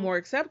she was Mhm. more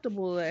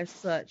acceptable as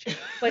such.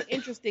 But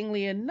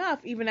interestingly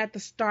enough, even at the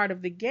start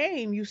of the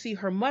game, you see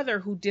her mother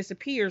who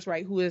disappears,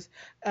 right? Who is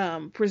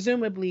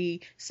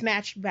presumably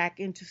snatched back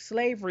into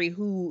slavery,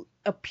 who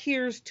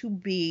appears to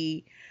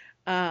be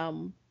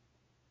um,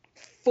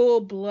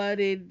 full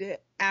blooded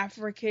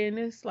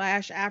African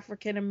slash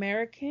African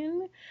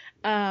American,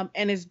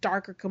 and is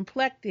darker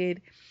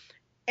complected,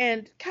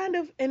 and kind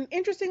of, and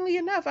interestingly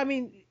enough, I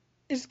mean,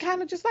 it's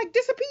kind of just like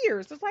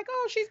disappears. It's like,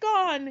 oh, she's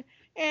gone,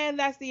 and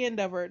that's the end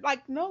of her.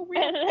 Like, no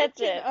real That's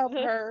mention it. of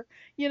her,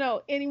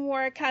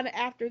 anymore. Kind of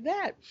after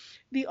that,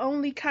 the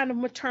only kind of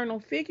maternal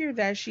figure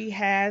that she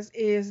has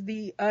is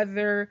the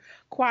other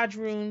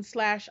quadroon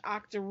slash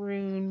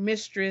octoroon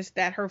mistress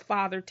that her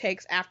father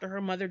takes after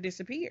her mother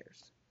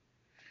disappears.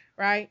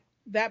 Right?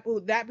 That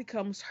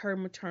becomes her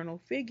maternal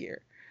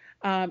figure,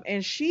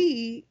 and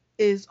she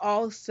is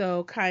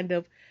also kind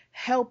of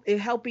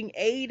helping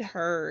aid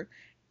her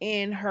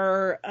in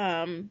her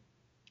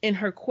in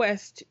her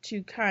quest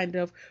to kind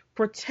of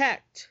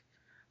protect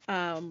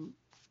um,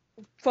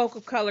 folk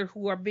of color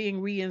who are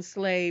being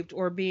re-enslaved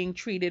or being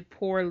treated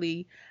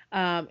poorly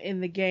in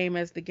the game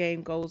as the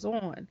game goes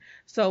on.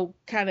 So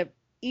kind of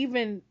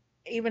even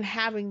even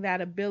having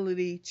that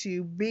ability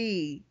to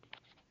be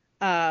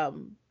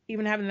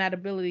even having that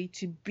ability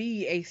to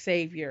be a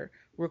savior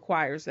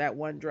requires that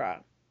one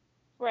drop.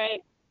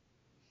 Right.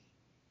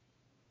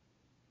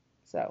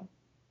 So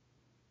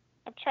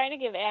I'm trying to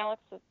give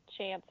Alex a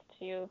chance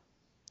to.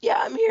 Yeah,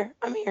 I'm here.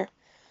 I'm here.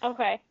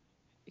 Okay.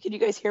 Can you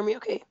guys hear me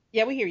okay?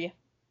 yeah, we hear you.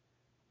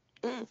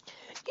 Mm.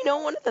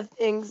 One of the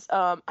things,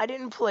 I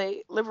didn't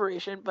play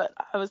Liberation, but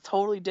I was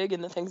totally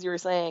digging the things you were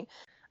saying.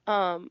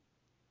 Um,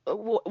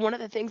 One of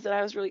the things that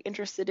I was really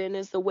interested in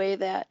is the way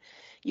that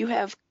you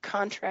have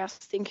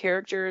contrasting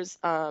characters,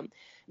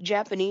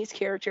 Japanese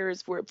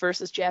characters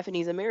versus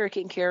Japanese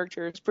American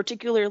characters,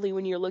 particularly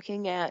when you're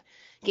looking at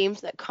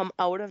games that come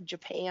out of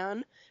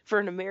Japan for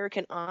an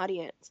American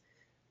audience.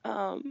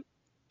 Um,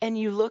 and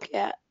you look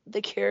at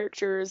the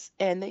characters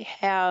and they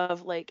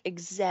have like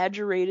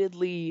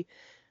exaggeratedly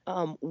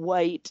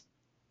white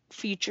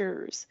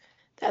features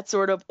that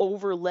sort of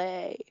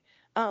overlay.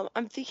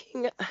 I'm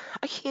thinking,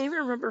 I can't even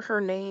remember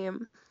her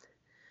name.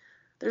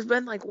 There's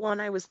been like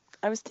one I was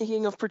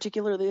thinking of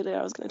particularly that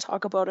I was going to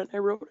talk about, and I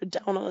wrote it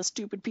down on a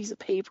stupid piece of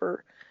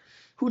paper.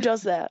 Who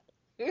does that?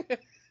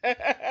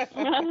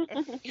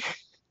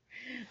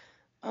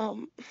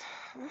 Um,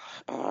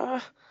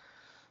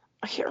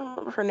 I can't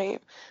remember her name.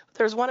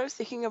 There's one I was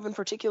thinking of in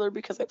particular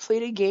because I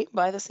played a game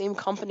by the same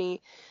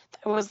company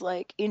that was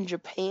like in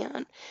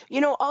Japan.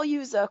 I'll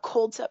use a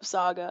Cold Step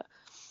Saga,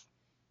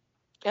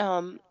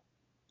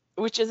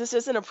 this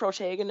isn't a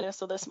protagonist,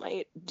 so this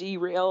might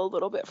derail a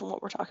little bit from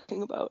what we're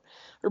talking about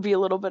or be a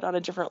little bit on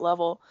a different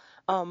level.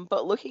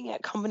 But looking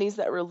at companies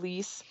that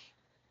release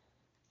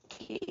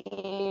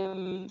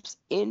games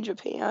in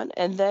Japan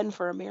and then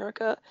for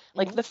America,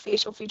 like the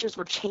facial features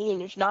were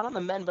changed, not on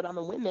the men but on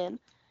the women.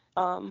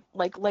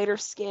 Like lighter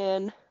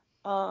skin,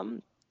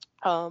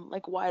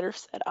 like wider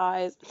set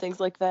eyes, things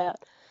like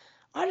that.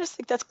 I just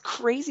think that's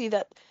crazy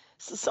that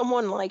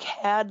someone like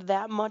had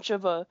that much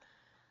of a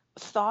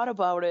thought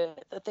about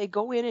it, that they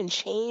go in and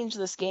change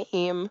this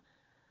game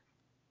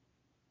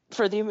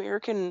for the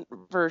American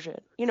version.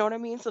 You know what I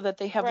mean? So that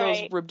they have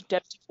those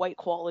redemptive white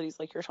qualities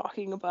like you're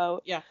talking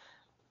about. Yeah.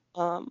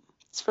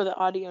 It's for the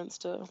audience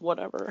to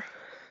whatever.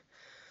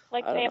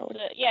 Like they have to,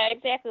 yeah,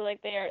 exactly.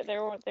 Like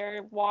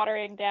they're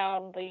watering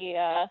down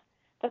the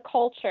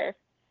culture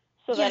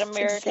so that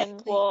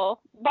Americans will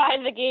buy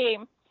the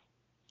game.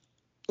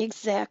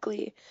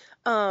 Exactly.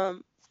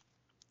 And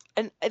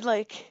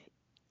like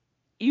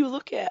you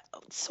look at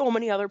so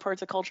many other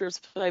parts of cultures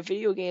like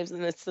video games,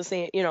 and it's the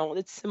same.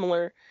 It's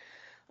similar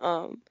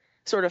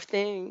sort of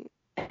thing.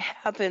 It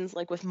happens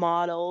like with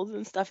models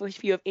and stuff.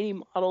 If you have any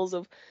models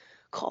of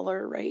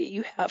color, right,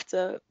 you have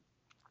to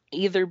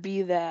either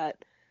be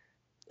that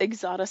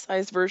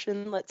exoticized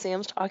version that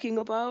Sam's talking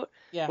about,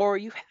 or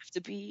you have to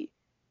be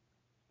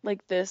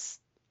like this,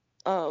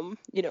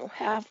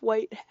 half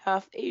white,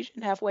 half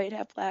Asian, half white,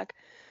 half black,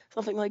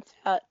 something like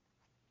that,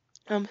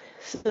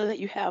 so that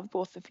you have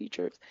both the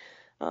features.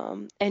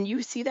 And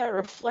you see that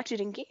reflected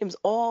in games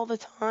all the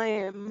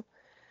time.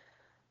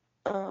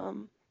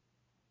 And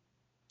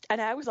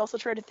I was also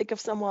trying to think of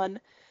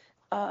someone,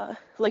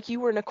 like you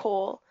were,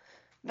 Nicole,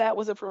 that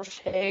was a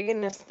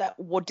protagonist that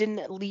didn't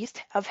at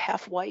least have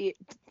half white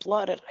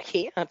blood, and I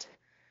can't.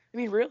 I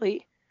mean,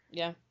 really.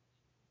 Yeah.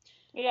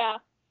 Yeah.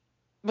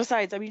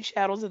 Besides, I mean,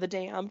 Shadows of the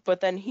Damned,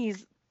 but then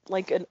he's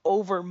like an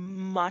over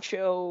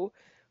macho.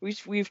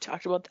 We've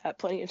talked about that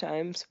plenty of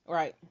times.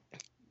 Right.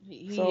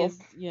 He is,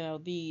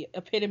 the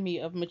epitome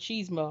of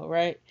machismo,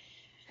 right?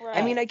 Right.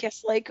 I mean, I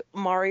guess like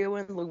Mario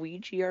and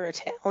Luigi are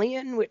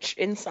Italian, which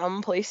in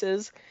some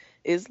places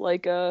is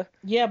like a...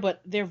 Yeah,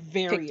 but they're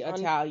very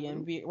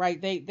Italian,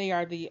 right? They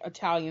are the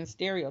Italian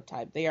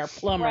stereotype. They are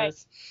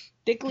plumbers,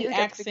 thickly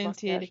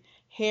accented,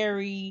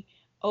 hairy,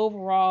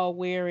 overall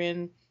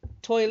wearing,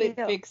 toilet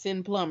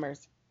fixing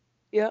plumbers.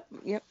 Yep,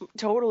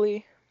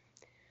 totally.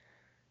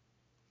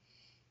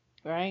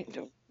 Right?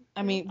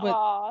 I mean,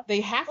 but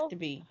they have to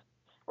be.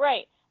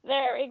 Right.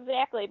 There,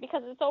 exactly,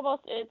 because it's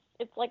almost,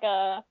 it's like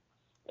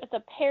it's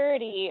a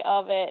parody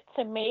of it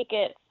to make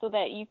it so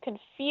that you can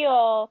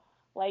feel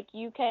like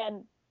you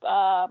can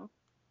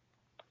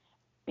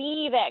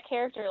be that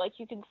character, like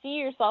you can see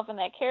yourself in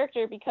that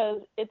character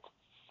because it's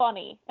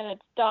funny and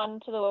it's done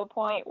to the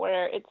point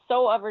where it's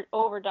so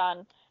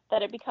overdone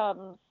that it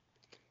becomes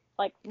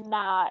like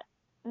not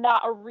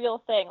a real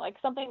thing, like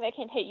something that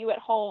can hit you at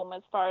home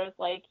as far as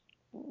like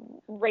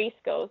race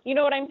goes. You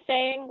know what I'm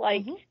saying?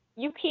 Like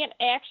you can't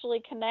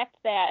actually connect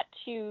that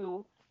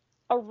to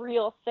a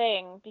real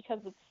thing because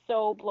it's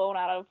so blown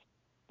out of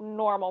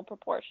normal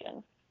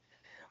proportion.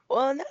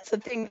 Well, and that's the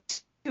thing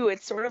too.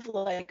 It's sort of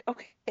like,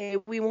 okay,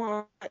 we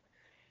want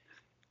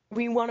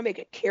to make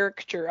a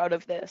caricature out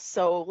of this,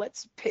 so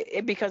let's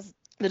pick, because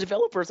the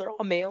developers are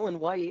all male and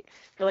white.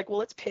 They're like, well,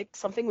 let's pick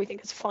something we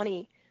think is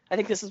funny. I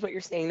think this is what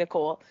you're saying,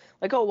 Nicole.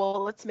 Like, oh,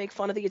 well, let's make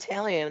fun of the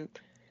Italian,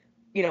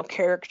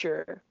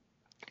 caricature,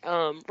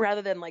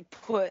 rather than like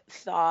put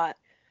thought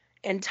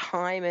and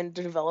time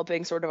into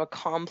developing sort of a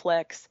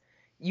complex,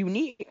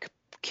 unique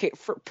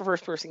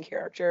first-person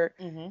character.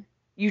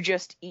 You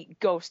just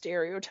go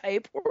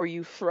stereotype, or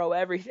you throw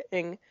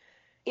everything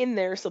in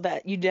there so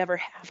that you never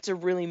have to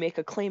really make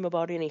a claim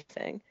about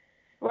anything.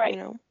 Right.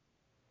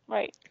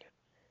 Right.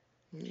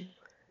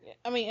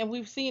 I mean, and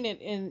we've seen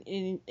it in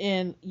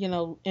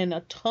in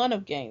a ton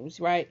of games,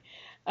 right?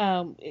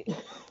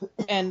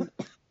 And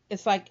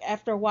it's like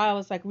after a while,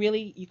 it's like,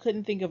 really, you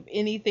couldn't think of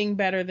anything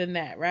better than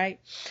that, right?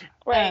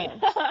 Right.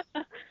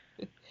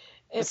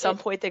 At some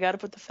point, they got to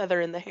put the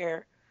feather in the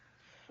hair.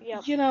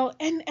 Yeah.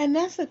 And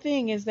that's the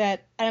thing is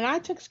that, and I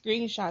took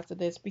screenshots of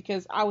this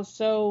because I was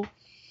so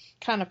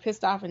kind of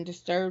pissed off and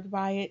disturbed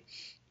by it.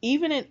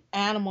 Even in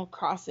Animal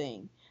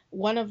Crossing,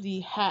 one of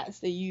the hats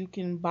that you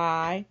can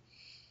buy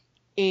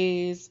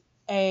is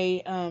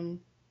a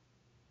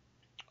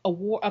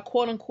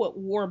quote unquote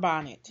war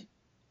bonnet,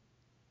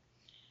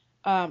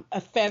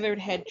 a feathered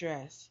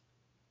headdress.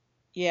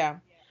 Yeah.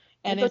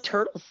 And the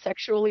turtle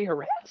sexually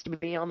harassed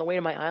me on the way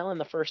to my island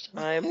the first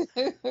time.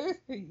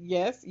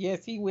 Yes,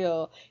 he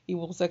will. He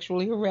will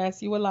sexually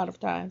harass you a lot of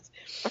times.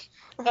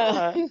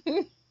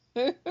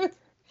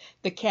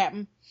 the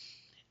captain.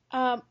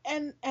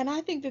 And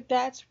I think that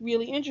that's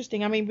really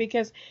interesting. I mean,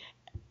 because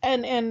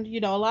and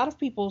a lot of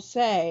people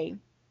say,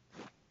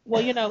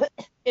 well,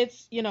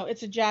 it's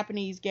a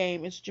Japanese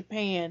game, it's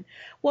Japan.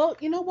 Well,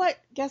 you know what?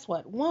 Guess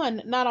what?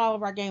 One, not all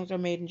of our games are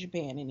made in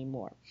Japan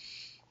anymore.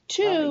 Yeah.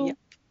 Two,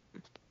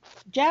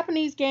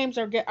 Japanese games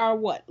are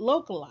what?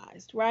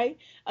 Localized, right?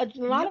 A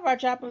lot Yep. of our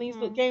Japanese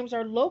Mhm. games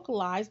are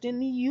localized in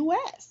the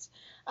U.S.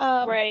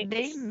 Right.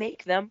 They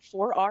make them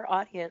for our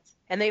audience,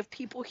 and they have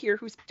people here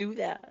who do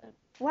that.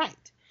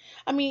 Right.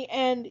 I mean,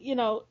 and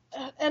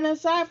and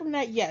aside from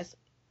that, yes,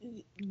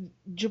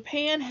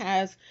 Japan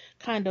has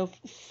kind of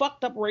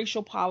fucked up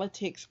racial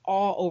politics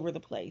all over the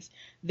place.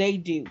 They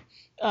do,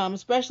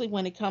 especially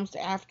when it comes to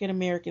African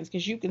Americans,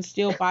 because you can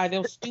still buy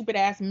those stupid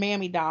ass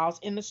mammy dolls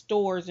in the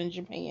stores in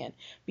Japan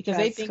because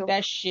they That's think so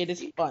that shit is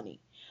crazy. funny.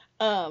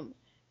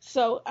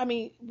 So I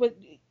mean, but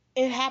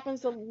it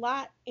happens a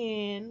lot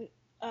in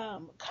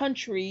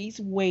countries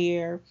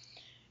where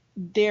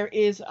there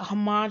is a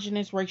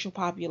homogenous racial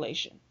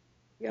population,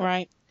 Yep.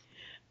 right?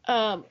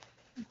 Um,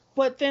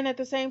 but then at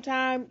the same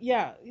time,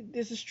 yeah,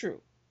 this is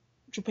true.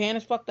 Japan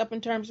is fucked up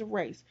in terms of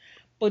race,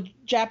 but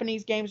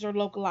Japanese games are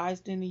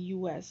localized in the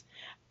U.S.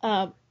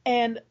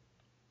 And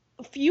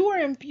fewer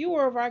and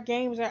fewer of our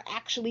games are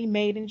actually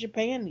made in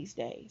Japan these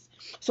days.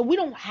 So we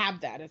don't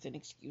have that as an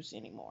excuse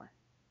anymore.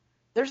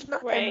 There's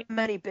not Right. that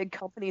many big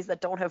companies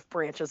that don't have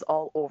branches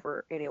all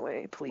over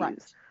anyway, please. Right.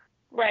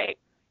 Right.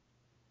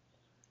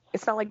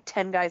 It's not like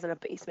 10 guys in a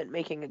basement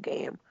making a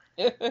game.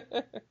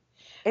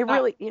 It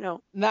not really,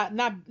 not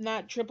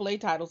AAA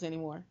titles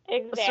anymore.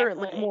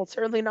 Exactly.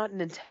 certainly not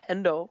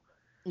Nintendo.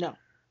 No,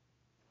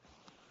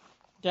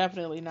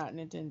 definitely not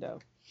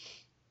Nintendo.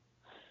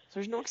 So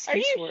there's no Are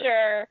excuse you for it.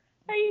 sure?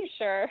 Are you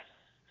sure?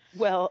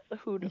 Well,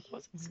 who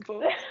knows, I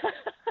suppose.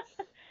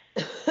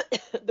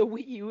 The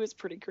Wii U is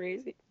pretty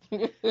crazy.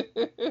 That's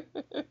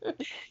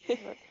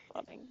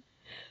funny.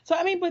 So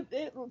I mean, but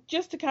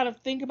just to kind of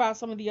think about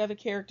some of the other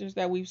characters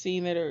that we've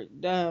seen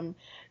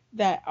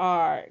that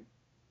are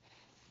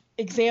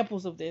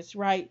examples of this,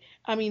 right?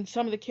 I mean,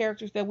 some of the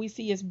characters that we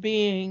see as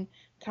being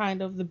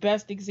kind of the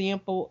best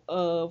example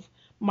of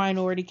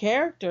minority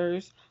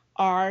characters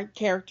are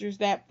characters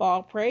that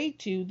fall prey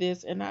to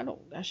this, and I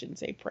shouldn't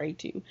say prey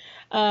to,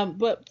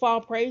 but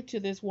fall prey to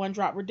this one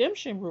drop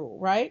redemption rule,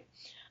 right?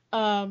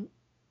 Um,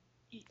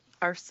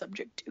 Our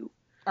subject to.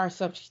 our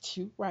subject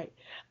to, right?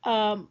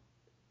 Um,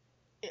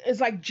 it's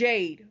like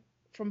Jade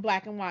from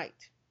Black and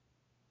White.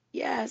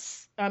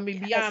 Yes. I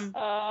mean, Yes. beyond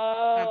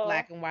Oh.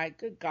 Black and White.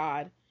 Good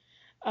God.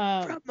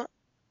 Um, From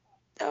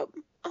um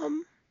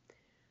um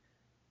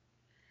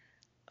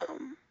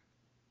um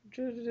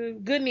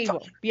Good and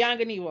Evil. Beyond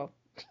Good and Evil.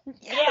 Yeah,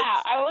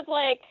 yes. I was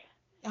like,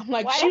 I'm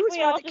like, why She didn't was we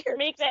one of all the just characters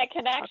make that I talk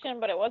connection?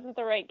 But it wasn't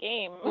the right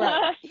game.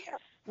 right. Yeah.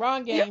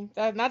 Wrong Yep. game.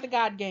 That's not the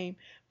God game,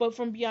 but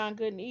from Beyond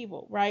Good and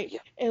Evil, right?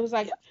 Yep. It was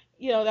like,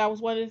 Yep. that was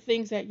one of the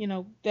things that,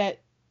 that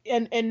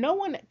and no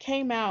one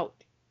came out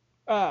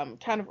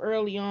kind of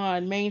early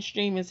on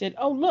mainstream and said,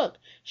 "Oh, look,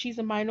 she's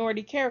a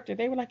minority character."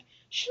 They were like,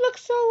 "She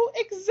looks so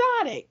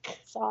exotic."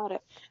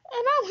 Exotic.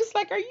 And I was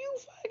like, "Are you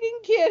fucking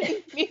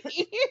kidding me?"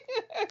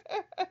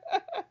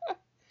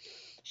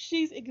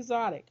 She's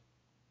exotic,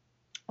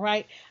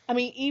 right? I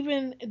mean,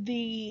 even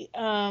the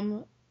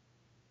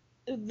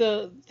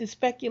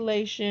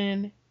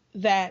speculation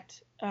that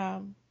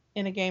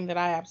in a game that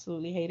I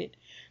absolutely hated,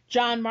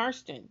 John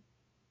Marston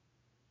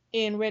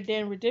in Red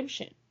Dead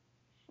Redemption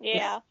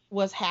Yeah.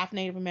 was half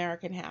Native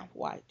American, half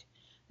white,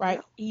 right?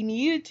 Yeah. He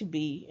needed to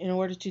be in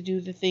order to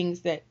do the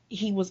things that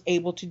he was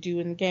able to do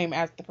in the game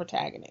as the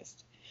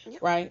protagonist,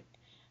 Yep. right?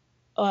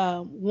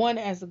 One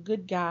as a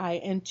good guy,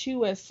 and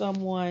two as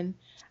someone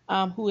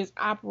who is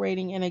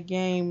operating in a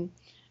game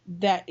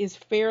that is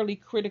fairly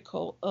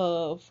critical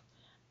of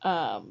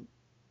um,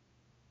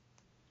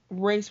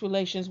 race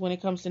relations when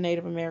it comes to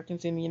Native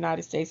Americans in the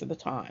United States at the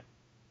time,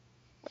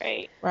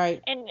 Right.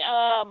 right? And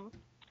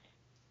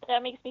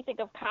that makes me think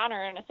of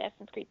Connor in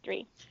Assassin's Creed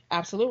 3.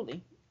 Absolutely.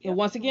 And Yep.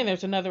 once again,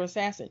 there's another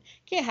assassin.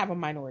 Can't have a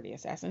minority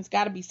assassin. It's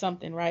got to be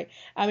something, right?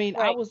 I mean,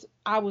 Right.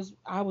 I was,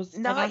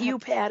 and I Not have. you,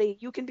 Patty.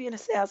 You can be an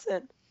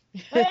assassin.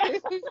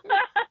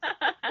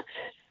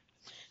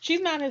 She's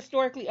not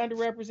historically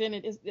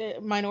underrepresented as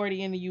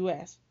minority in the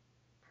U.S.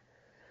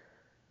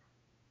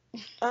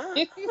 Uh,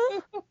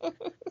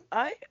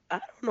 I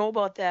don't know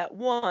about that.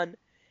 One,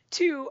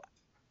 two.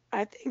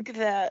 I think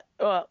that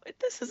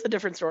this is a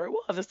different story.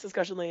 We'll have this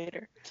discussion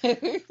later.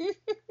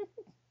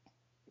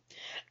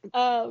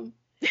 um,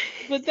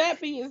 but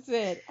that being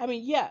said, I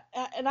mean, yeah,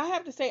 and I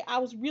have to say, I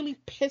was really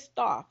pissed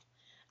off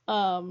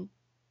um,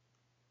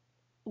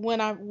 when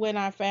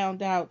I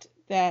found out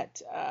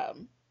that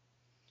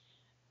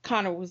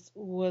Connor was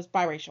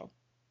biracial.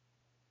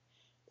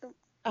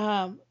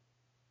 Um,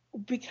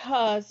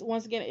 because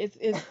once again,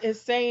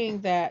 it's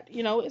saying that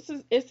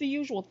it's the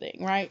usual thing,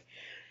 right?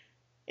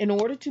 In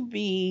order to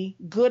be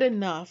good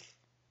enough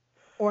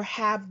or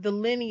have the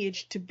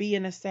lineage to be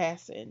an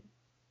assassin,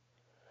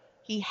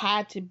 he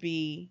had to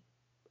be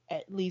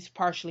at least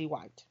partially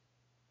white.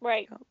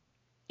 Right.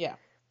 Yeah.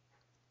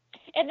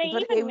 And they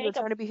But even hey, we were make a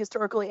trying to be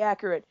historically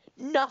accurate.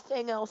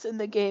 Nothing else in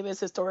the game is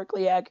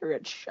historically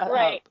accurate. Shut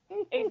right,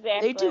 up.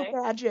 They do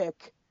exactly.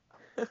 magic.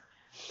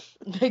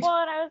 Well,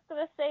 and I was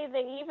gonna say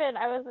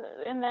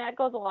and that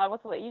goes along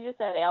with what you just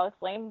said, Alex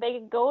Lane.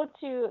 They go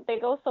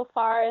so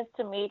far as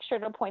to make sure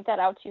to point that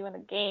out to you in the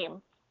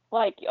game,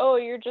 like, oh,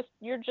 you're just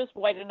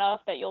white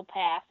enough that you'll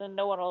pass, and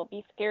no one will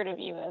be scared of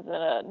you as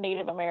a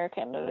Native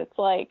American. And it's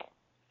like,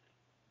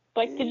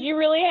 did you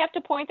really have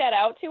to point that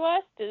out to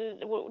us?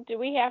 Do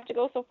we have to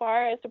go so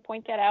far as to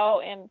point that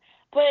out?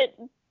 But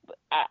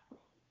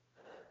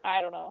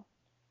I don't know.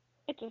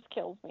 It just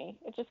kills me.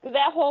 It just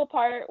that whole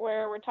part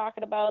where we're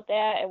talking about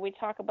that, and we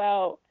talk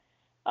about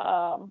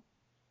um,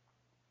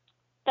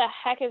 the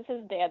heck is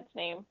his dad's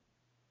name?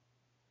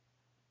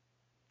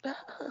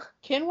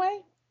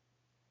 Kenway?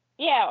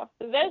 Yeah,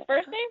 is that his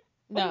first name?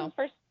 What's No. his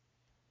first?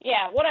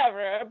 Yeah,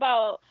 whatever.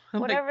 About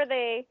I'm like, whenever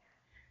they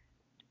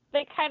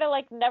kind of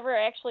like never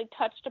actually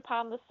touched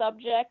upon the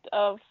subject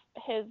of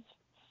his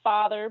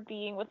father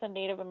being with a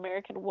Native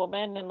American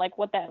woman and like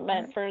what that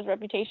meant for his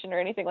reputation or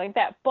anything like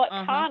that. But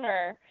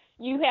Connor,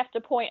 you have to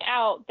point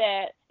out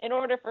that in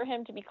order for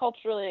him to be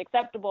culturally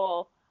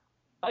acceptable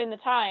in the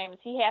times,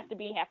 he has to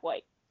be half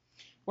white.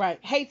 right.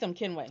 Hatham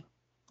Kenway.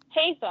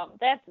 Hatham,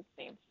 that's his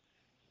name.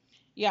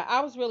 Yeah,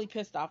 I was really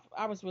pissed off.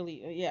 I was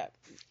really, yeah.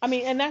 I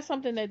mean, and that's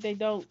something that they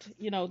don't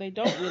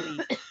really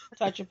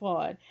touch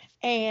upon.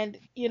 And,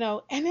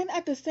 and then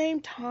at the same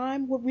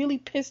time, what really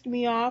pissed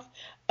me off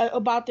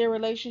about their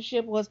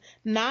relationship was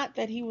not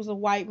that he was a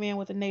white man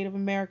with a Native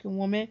American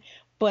woman,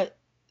 but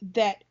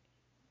that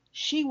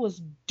she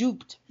was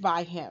duped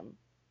by him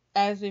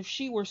as if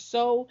she were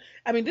so.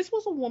 I mean, this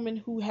was a woman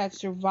who had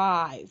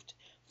survived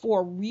for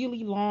a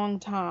really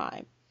long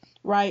time,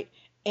 right?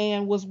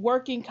 And was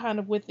working kind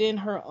of within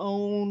her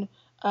own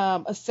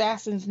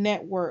assassin's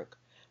network,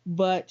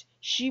 but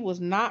she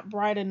was not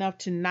bright enough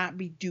to not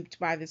be duped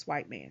by this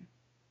white man.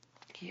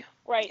 Yeah.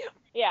 Right.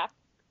 Yeah.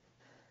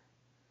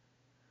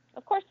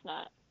 Of course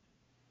not.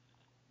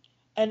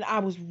 And I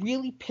was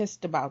really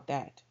pissed about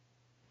that.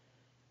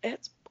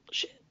 It's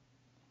bullshit.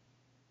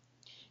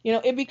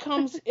 It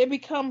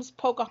becomes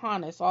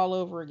Pocahontas all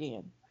over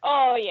again.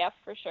 Oh yeah,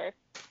 for sure.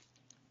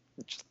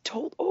 Just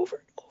told over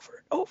and over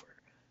and over.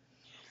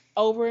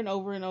 Over and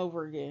over and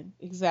over again.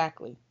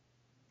 Exactly.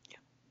 Yeah.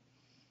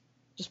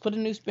 Just put a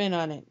new spin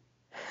on it.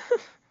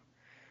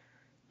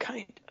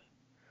 Kind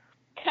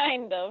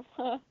of.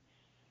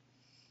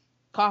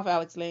 Cough,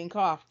 Alex Lane,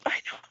 cough. I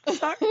know.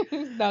 Sorry.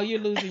 No, you're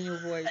losing your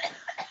voice.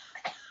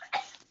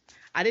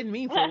 I didn't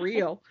mean for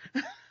real.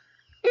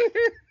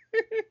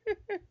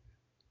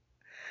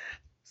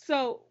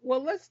 So,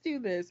 well, let's do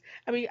this.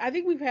 I mean, I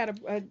think we've had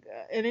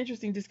an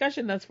interesting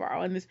discussion thus far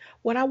on this.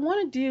 What I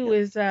want to do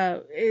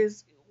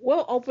is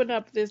we'll open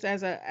up this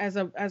as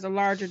a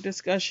larger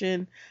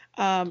discussion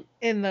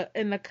in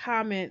the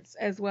comments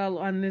as well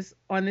on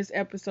this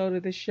episode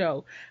of the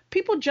show.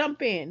 People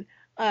jump in.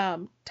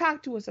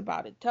 Talk to us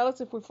about it. Tell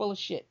us if we're full of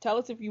shit. Tell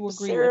us if you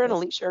agree Sarah with and us.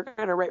 Alicia are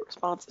going to write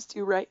responses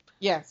too, right?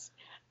 Yes.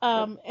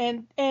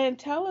 And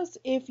tell us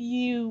if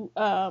you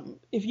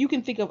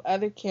can think of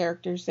other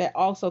characters that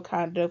also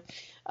kind of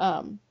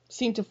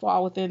seem to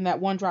fall within that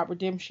one drop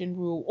redemption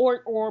rule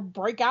or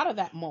break out of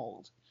that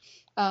mold.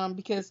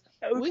 Because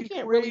we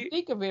can't really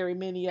think of very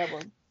many of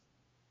them,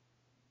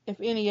 if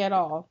any at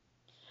all.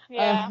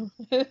 Yeah.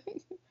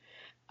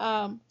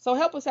 So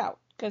help us out,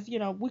 because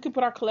we can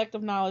put our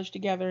collective knowledge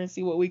together and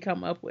see what we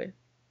come up with.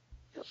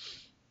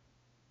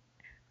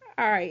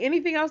 All right.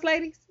 Anything else,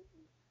 ladies?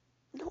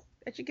 No.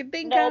 That you can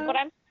think of? No, but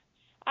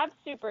I'm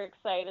super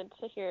excited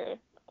to hear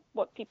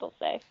what people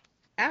say.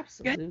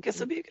 Absolutely. Yeah, I guess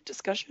it'll be a good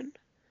discussion.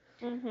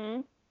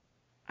 Mhm.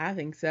 I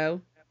think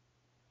so.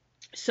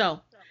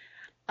 So,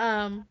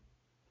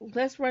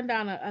 let's run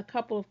down a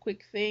couple of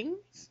quick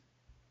things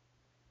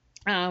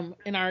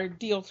in our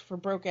deals for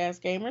broke ass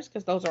gamers,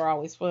 because those are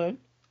always fun.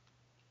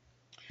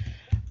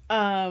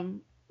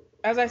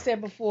 As I said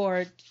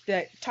before,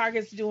 that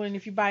Target's doing,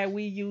 if you buy a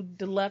Wii U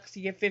Deluxe,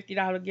 you get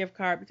 $50 gift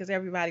card, because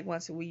everybody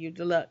wants a Wii U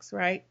Deluxe,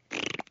 right?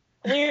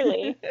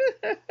 Clearly.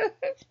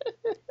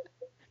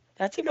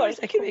 That's a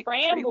noise I can make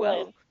pretty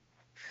well.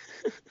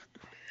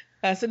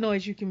 That's a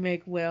noise you can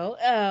make well.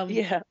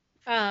 Yeah.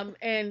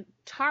 And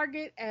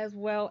Target, as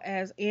well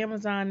as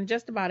Amazon and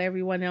just about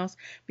everyone else,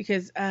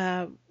 because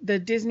the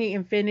Disney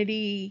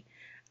Infinity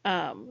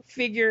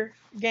figure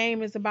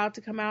game is about to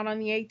come out on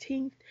the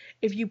 18th.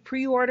 If you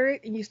pre-order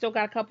it, and you still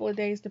got a couple of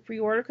days to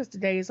pre-order, because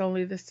today is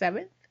only the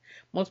 7th.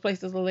 Most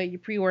places will let you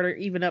pre-order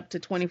even up to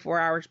 24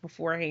 hours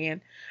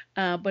beforehand.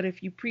 But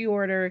if you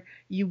pre-order,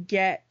 you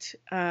get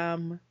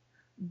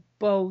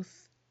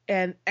both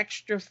an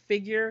extra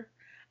figure,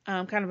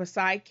 kind of a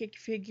sidekick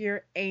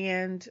figure,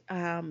 and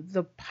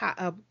the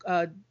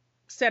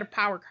set of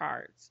power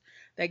cards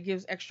that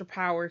gives extra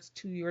powers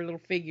to your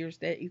little figures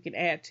that you can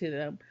add to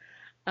them.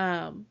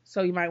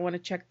 So you might want to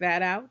check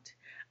that out.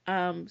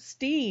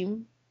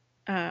 Steam,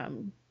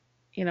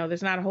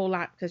 there's not a whole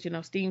lot, because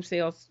Steam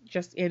sales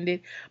just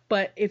ended.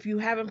 But if you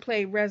haven't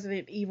played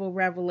Resident Evil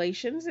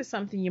Revelations, it's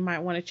something you might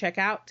want to check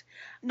out.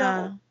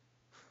 No.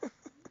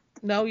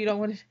 No, you don't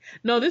want to.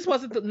 No, this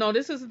wasn't. No,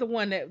 this isn't the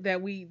one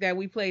that we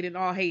played and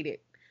all hated.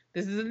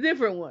 This is a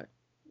different one.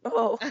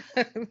 Oh,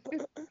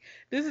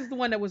 This is the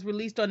one that was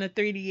released on the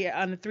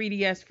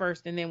 3DS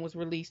first, and then was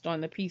released on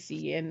the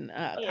PC and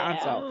Yeah.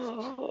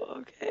 console.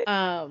 oh, okay.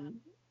 Um.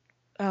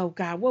 Oh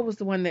God, what was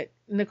the one that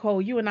Nicole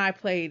you and I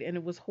played and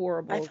it was I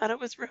horrible? thought it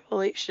was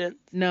Revelations.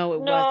 No, it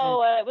wasn't.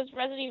 No, it was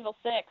Resident Evil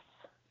 6.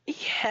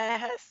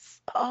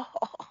 Yes. Oh,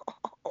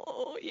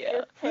 It yeah.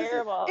 was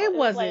terrible. It It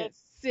was wasn't like,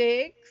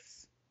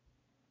 6.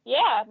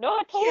 yeah, no,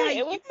 I told Yeah, you, it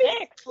you was made me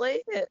 6.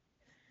 play it.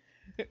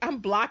 I'm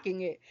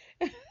blocking it.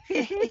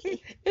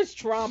 It's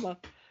trauma.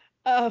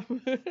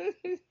 Um,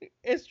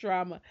 it's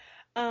trauma.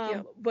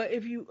 Yep. But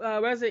if you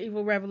Resident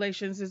Evil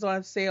Revelations is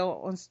on sale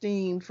on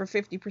Steam for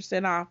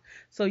 50% off.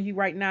 So you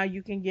right now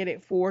you can get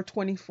it for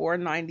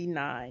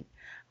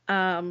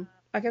 $24.99.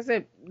 Like I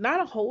said, not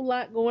a whole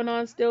lot going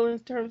on still in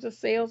terms of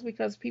sales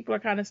because people are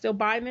kind of still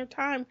buying their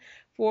time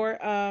for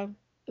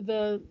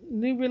the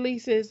new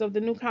releases of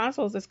the new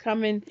consoles that's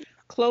coming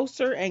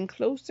closer and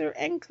closer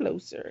and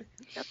closer.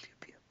 Yep,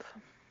 yep,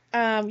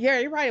 yep. Yeah,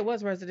 you're right. It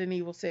was Resident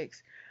Evil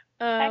 6.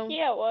 Heck Um,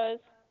 yeah, it was.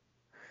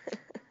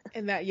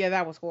 and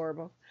that was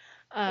horrible.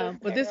 It was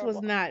But this was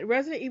terrible. not.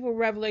 Resident Evil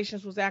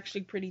Revelations was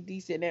actually pretty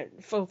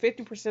decent. For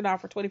 50%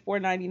 off for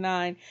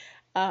 $24.99,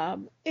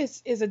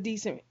 is a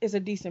decent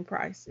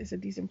price. It's a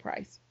decent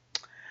price.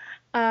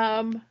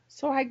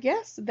 So I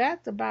guess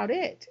that's about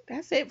it.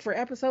 That's it for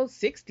episode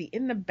 60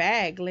 in the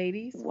bag,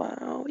 ladies.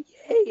 Wow.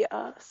 Yay,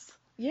 us.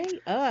 Yay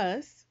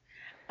us.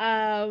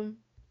 Um,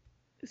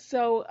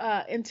 so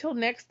until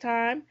next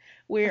time,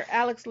 where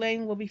Alex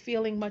Lane will be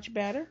feeling much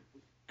better.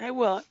 I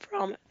will, I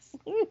promise.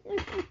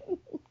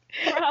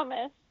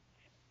 Promise.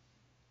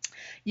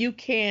 You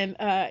can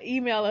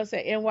email us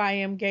at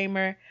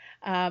nymgamer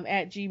at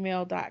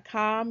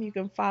gmail.com. You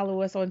can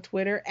follow us on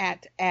Twitter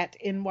at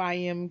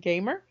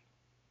nymgamer.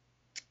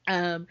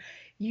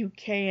 You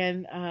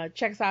can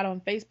check us out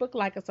on Facebook,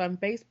 like us on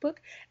Facebook,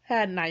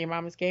 Not Your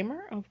Mama's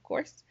Gamer, of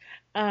course.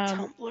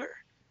 Tumblr.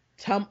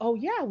 Oh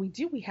yeah, we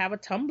do. We have a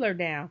Tumblr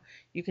now.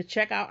 You can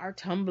check out our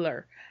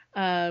Tumblr.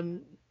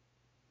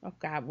 Oh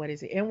God, what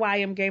is it?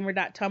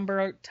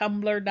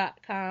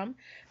 nymgamer.tumblr.com.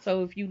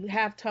 So if you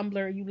have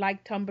Tumblr, you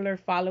like Tumblr,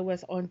 follow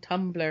us on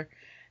Tumblr.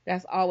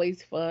 That's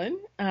always fun.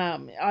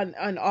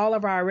 On all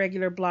of our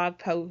regular blog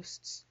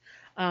posts,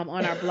 on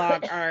our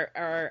blog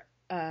are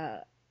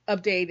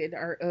update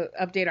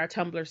our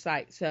Tumblr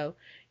site, so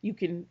you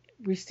can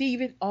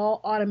receive it all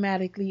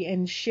automatically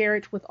and share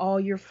it with all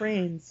your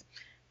friends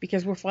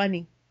because we're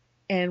funny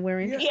and we're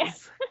interesting.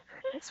 Yes.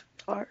 Yes,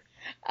 we are.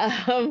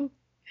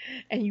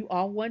 And you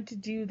all want to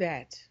do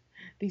that.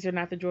 These are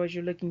not the joys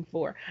you're looking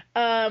for.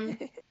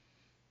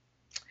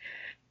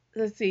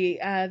 Let's see.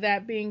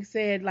 That being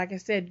said, like I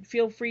said,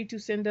 feel free to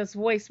send us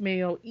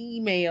voicemail,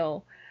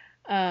 email,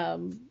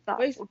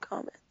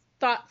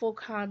 thoughtful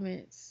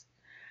comments.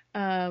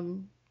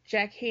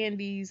 Jack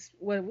Handy's,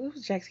 what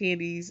was Jack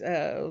Handy's?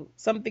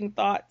 Something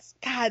thoughts.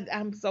 God,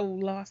 I'm so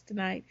lost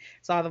tonight.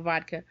 It's all the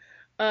vodka.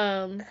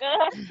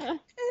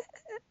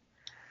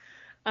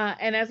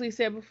 And as we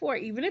said before,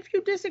 even if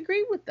you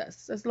disagree with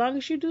us, as long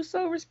as you do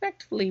so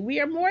respectfully, we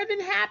are more than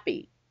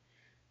happy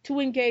to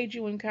engage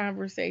you in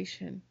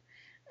conversation.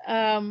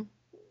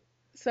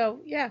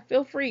 So yeah,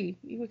 feel free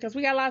because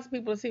we got lots of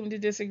people that seem to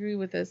disagree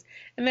with us,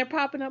 and they're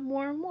popping up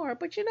more and more.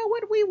 But you know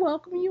what? We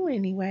welcome you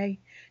anyway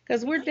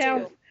because we're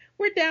down.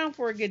 We're down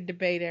for a good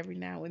debate every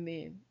now and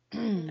then.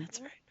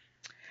 That's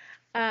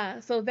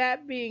right. So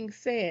that being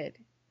said,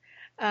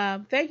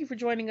 thank you for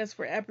joining us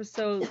for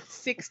episode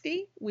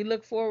 60. We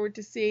look forward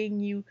to seeing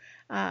you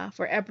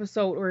for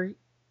episode, or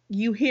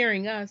you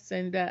hearing us,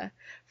 and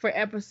for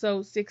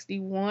episode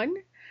 61.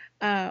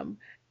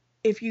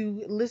 If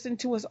you listen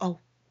to us,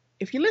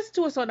 if you listen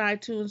to us on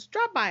iTunes,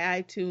 drop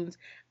by iTunes,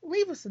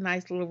 leave us a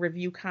nice little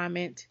review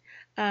comment.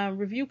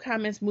 Review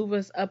comments move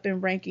us up in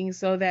rankings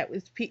so that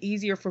it's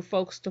easier for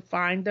folks to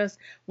find us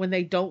when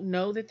they don't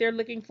know that they're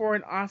looking for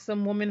an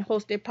awesome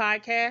woman-hosted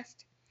podcast.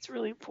 It's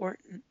really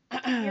important.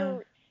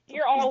 You're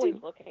always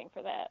looking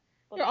for that.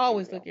 You're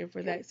always looking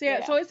for that. So,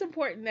 yeah, so it's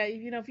important that,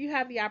 if you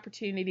have the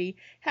opportunity,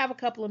 have a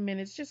couple of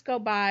minutes, just go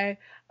by.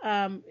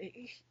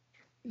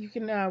 You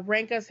can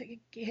rank us,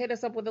 hit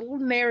us up with a little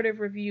narrative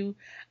review,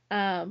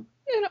 a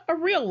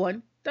real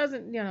one.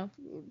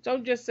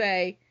 Don't just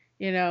say,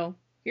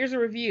 here's a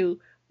review,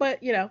 but,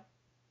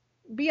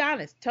 be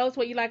honest. Tell us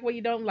what you like, what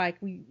you don't like.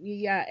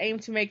 We aim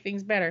to make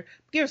things better.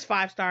 Give us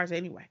 5 stars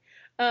anyway.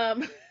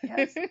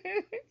 Yes.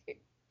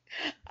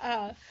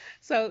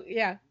 So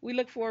yeah, we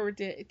look forward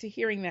to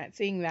hearing that,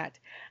 seeing that.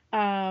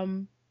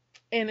 And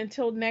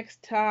until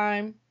next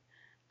time,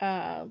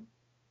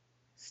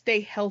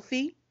 stay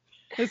healthy.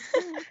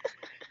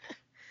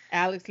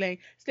 Alex Lane,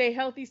 stay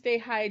healthy, stay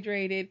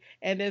hydrated,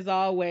 and as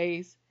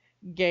always,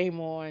 game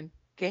on.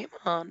 Game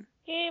on.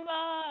 Game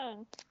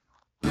on.